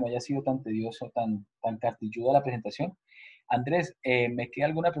 Espero que no haya sido tan tedioso, tan cartilluda la presentación. Andrés, ¿me queda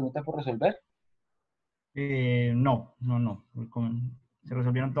alguna pregunta por resolver? No. Se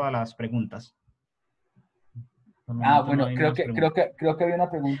resolvieron todas las preguntas. Bueno, No creo que había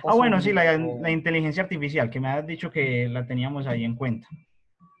una pregunta bueno, sobre, sí, la inteligencia artificial, que me has dicho que la teníamos ahí en cuenta.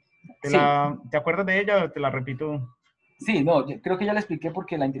 Sí. ¿Te acuerdas de ella o te la repito? Sí, no, creo que ya le expliqué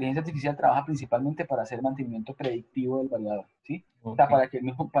porque la inteligencia artificial trabaja principalmente para hacer mantenimiento predictivo del variador, ¿sí? Okay. O sea, para que el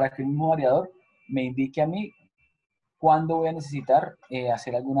mismo variador me indique a mí cuándo voy a necesitar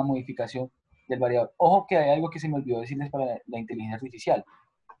hacer alguna modificación del variador. Ojo que hay algo que se me olvidó decirles para la inteligencia artificial.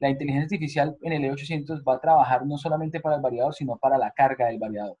 La inteligencia artificial en el E800 va a trabajar no solamente para el variador, sino para la carga del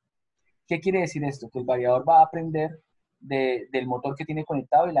variador. ¿Qué quiere decir esto? Que el variador va a aprender del motor que tiene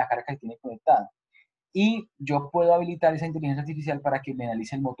conectado y la carga que tiene conectada. Y yo puedo habilitar esa inteligencia artificial para que me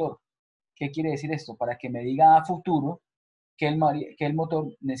analice el motor. ¿Qué quiere decir esto? Para que me diga a futuro que el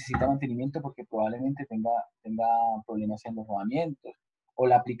motor necesita mantenimiento porque probablemente tenga problemas en los rodamientos o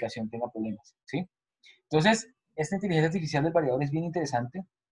la aplicación tenga problemas, ¿sí? Entonces, esta inteligencia artificial del variador es bien interesante.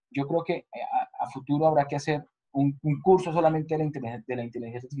 Yo creo que a futuro habrá que hacer un curso solamente de la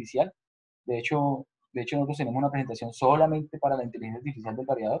inteligencia artificial. De hecho, nosotros tenemos una presentación solamente para la inteligencia artificial del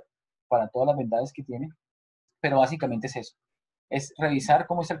variador, para todas las ventajas que tiene, pero básicamente es eso. Es revisar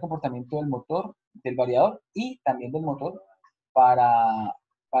cómo está el comportamiento del motor, del variador y también del motor para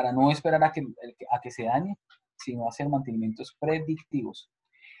no esperar a que se dañe, sino hacer mantenimientos predictivos.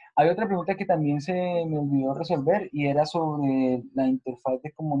 Hay otra pregunta que también se me olvidó resolver y era sobre la interfaz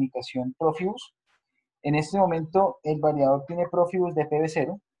de comunicación Profibus. En este momento el variador tiene Profibus de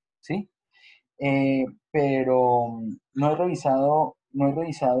PV0, ¿sí? Pero no he revisado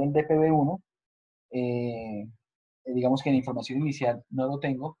el DPV1. Digamos que la información inicial no lo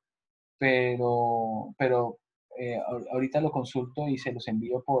tengo, pero ahorita lo consulto y se los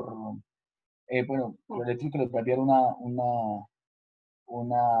envío por eléctrico les va a enviar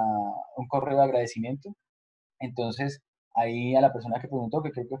un correo de agradecimiento. Entonces, ahí a la persona que preguntó,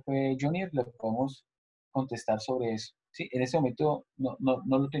 que creo que fue Junior, le podemos contestar sobre eso. Sí, en este momento no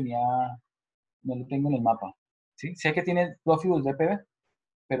lo tengo en el mapa. ¿Sí? Sé que tiene Profibus DPV,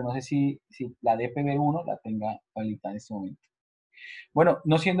 pero no sé si la DPV1 la tenga habilitada en este momento. Bueno,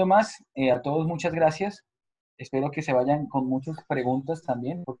 no siendo más, a todos muchas gracias. Espero que se vayan con muchas preguntas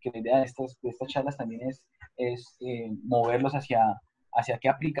también, porque la idea de estas charlas también es moverlos hacia qué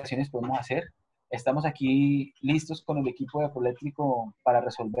aplicaciones podemos hacer. Estamos aquí listos con el equipo de Proeléctrico para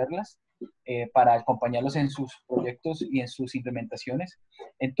resolverlas, para acompañarlos en sus proyectos y en sus implementaciones.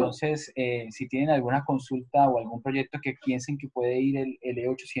 Entonces, si tienen alguna consulta o algún proyecto que piensen que puede ir el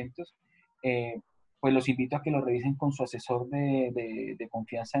E800, pues los invito a que lo revisen con su asesor de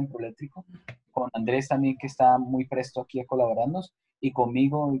confianza en Proeléctrico, con Andrés también, que está muy presto aquí a colaborarnos, y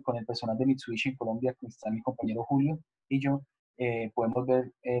conmigo y con el personal de Mitsubishi en Colombia, que está mi compañero Julio y yo. Podemos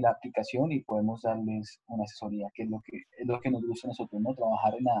ver la aplicación y podemos darles una asesoría, que es lo que nos gusta a nosotros, ¿no?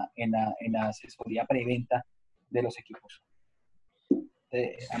 Trabajar en la asesoría preventa de los equipos.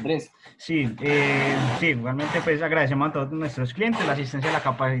 Andrés. Sí, igualmente pues agradecemos a todos nuestros clientes, la asistencia a la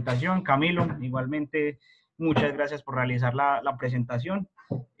capacitación. Camilo, igualmente muchas gracias por realizar la presentación.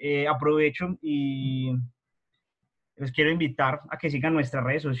 Aprovecho y les quiero invitar a que sigan nuestras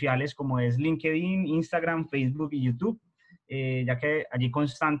redes sociales como es LinkedIn, Instagram, Facebook y YouTube. ya que allí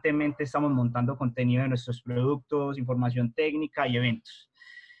constantemente estamos montando contenido de nuestros productos, información técnica y eventos.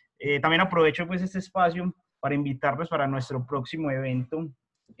 También aprovecho pues este espacio para invitarlos para nuestro próximo evento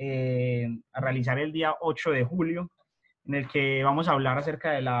a realizar el día 8 de julio, en el que vamos a hablar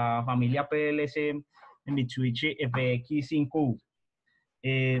acerca de la familia PLC de Mitsubishi FX5U.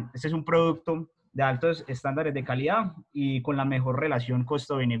 Este es un producto de altos estándares de calidad y con la mejor relación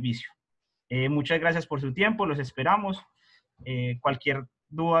costo-beneficio. Muchas gracias por su tiempo, los esperamos. Cualquier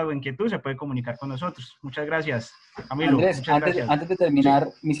duda o inquietud se puede comunicar con nosotros. Muchas gracias. Camilo, Andrés, muchas gracias. antes de terminar,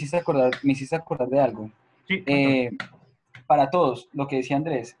 Sí. me hiciste acordar de algo. Sí, cuéntame. Para todos, lo que decía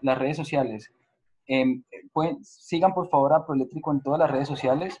Andrés, las redes sociales. Sigan por favor a Proeléctrico en todas las redes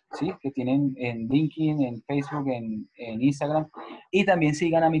sociales, ¿sí? Que tienen en LinkedIn, en Facebook, en Instagram. Y también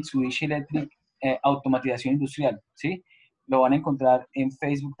sigan a Mitsubishi Electric Automatización Industrial, ¿sí? Lo van a encontrar en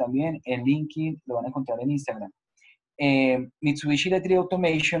Facebook también, en LinkedIn, lo van a encontrar en Instagram. Mitsubishi Electric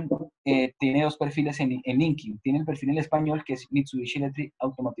Automation tiene dos perfiles en LinkedIn. Tiene el perfil en español, que es Mitsubishi Electric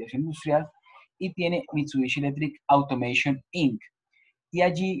Automatización Industrial, y tiene Mitsubishi Electric Automation Inc. Y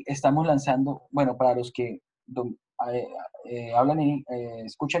allí estamos lanzando, bueno, para los que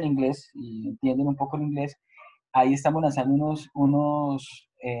escuchan inglés y entienden un poco el inglés, ahí estamos lanzando unos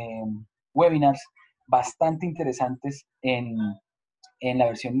webinars bastante interesantes en la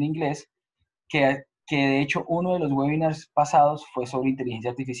versión en inglés, que de hecho uno de los webinars pasados fue sobre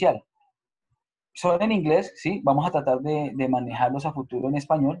inteligencia artificial. Son en inglés, ¿sí? Vamos a tratar de manejarlos a futuro en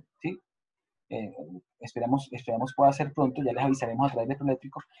español, ¿sí? Esperamos pueda ser pronto, ya les avisaremos a través de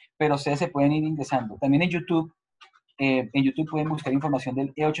Proeléctrico, pero ustedes se pueden ir ingresando. También en YouTube pueden buscar información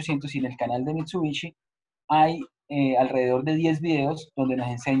del E800 y en el canal de Mitsubishi hay alrededor de 10 videos donde nos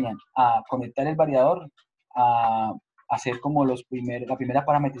enseñan a conectar el variador, a hacer como la primera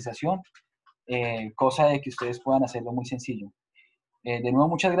parametrización, cosa de que ustedes puedan hacerlo muy sencillo. De nuevo,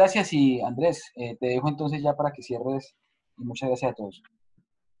 muchas gracias y Andrés, te dejo entonces ya para que cierres y muchas gracias a todos.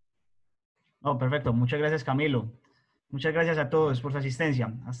 No, perfecto. Muchas gracias, Camilo. Muchas gracias a todos por su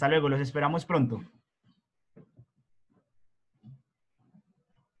asistencia. Hasta luego. Los esperamos pronto.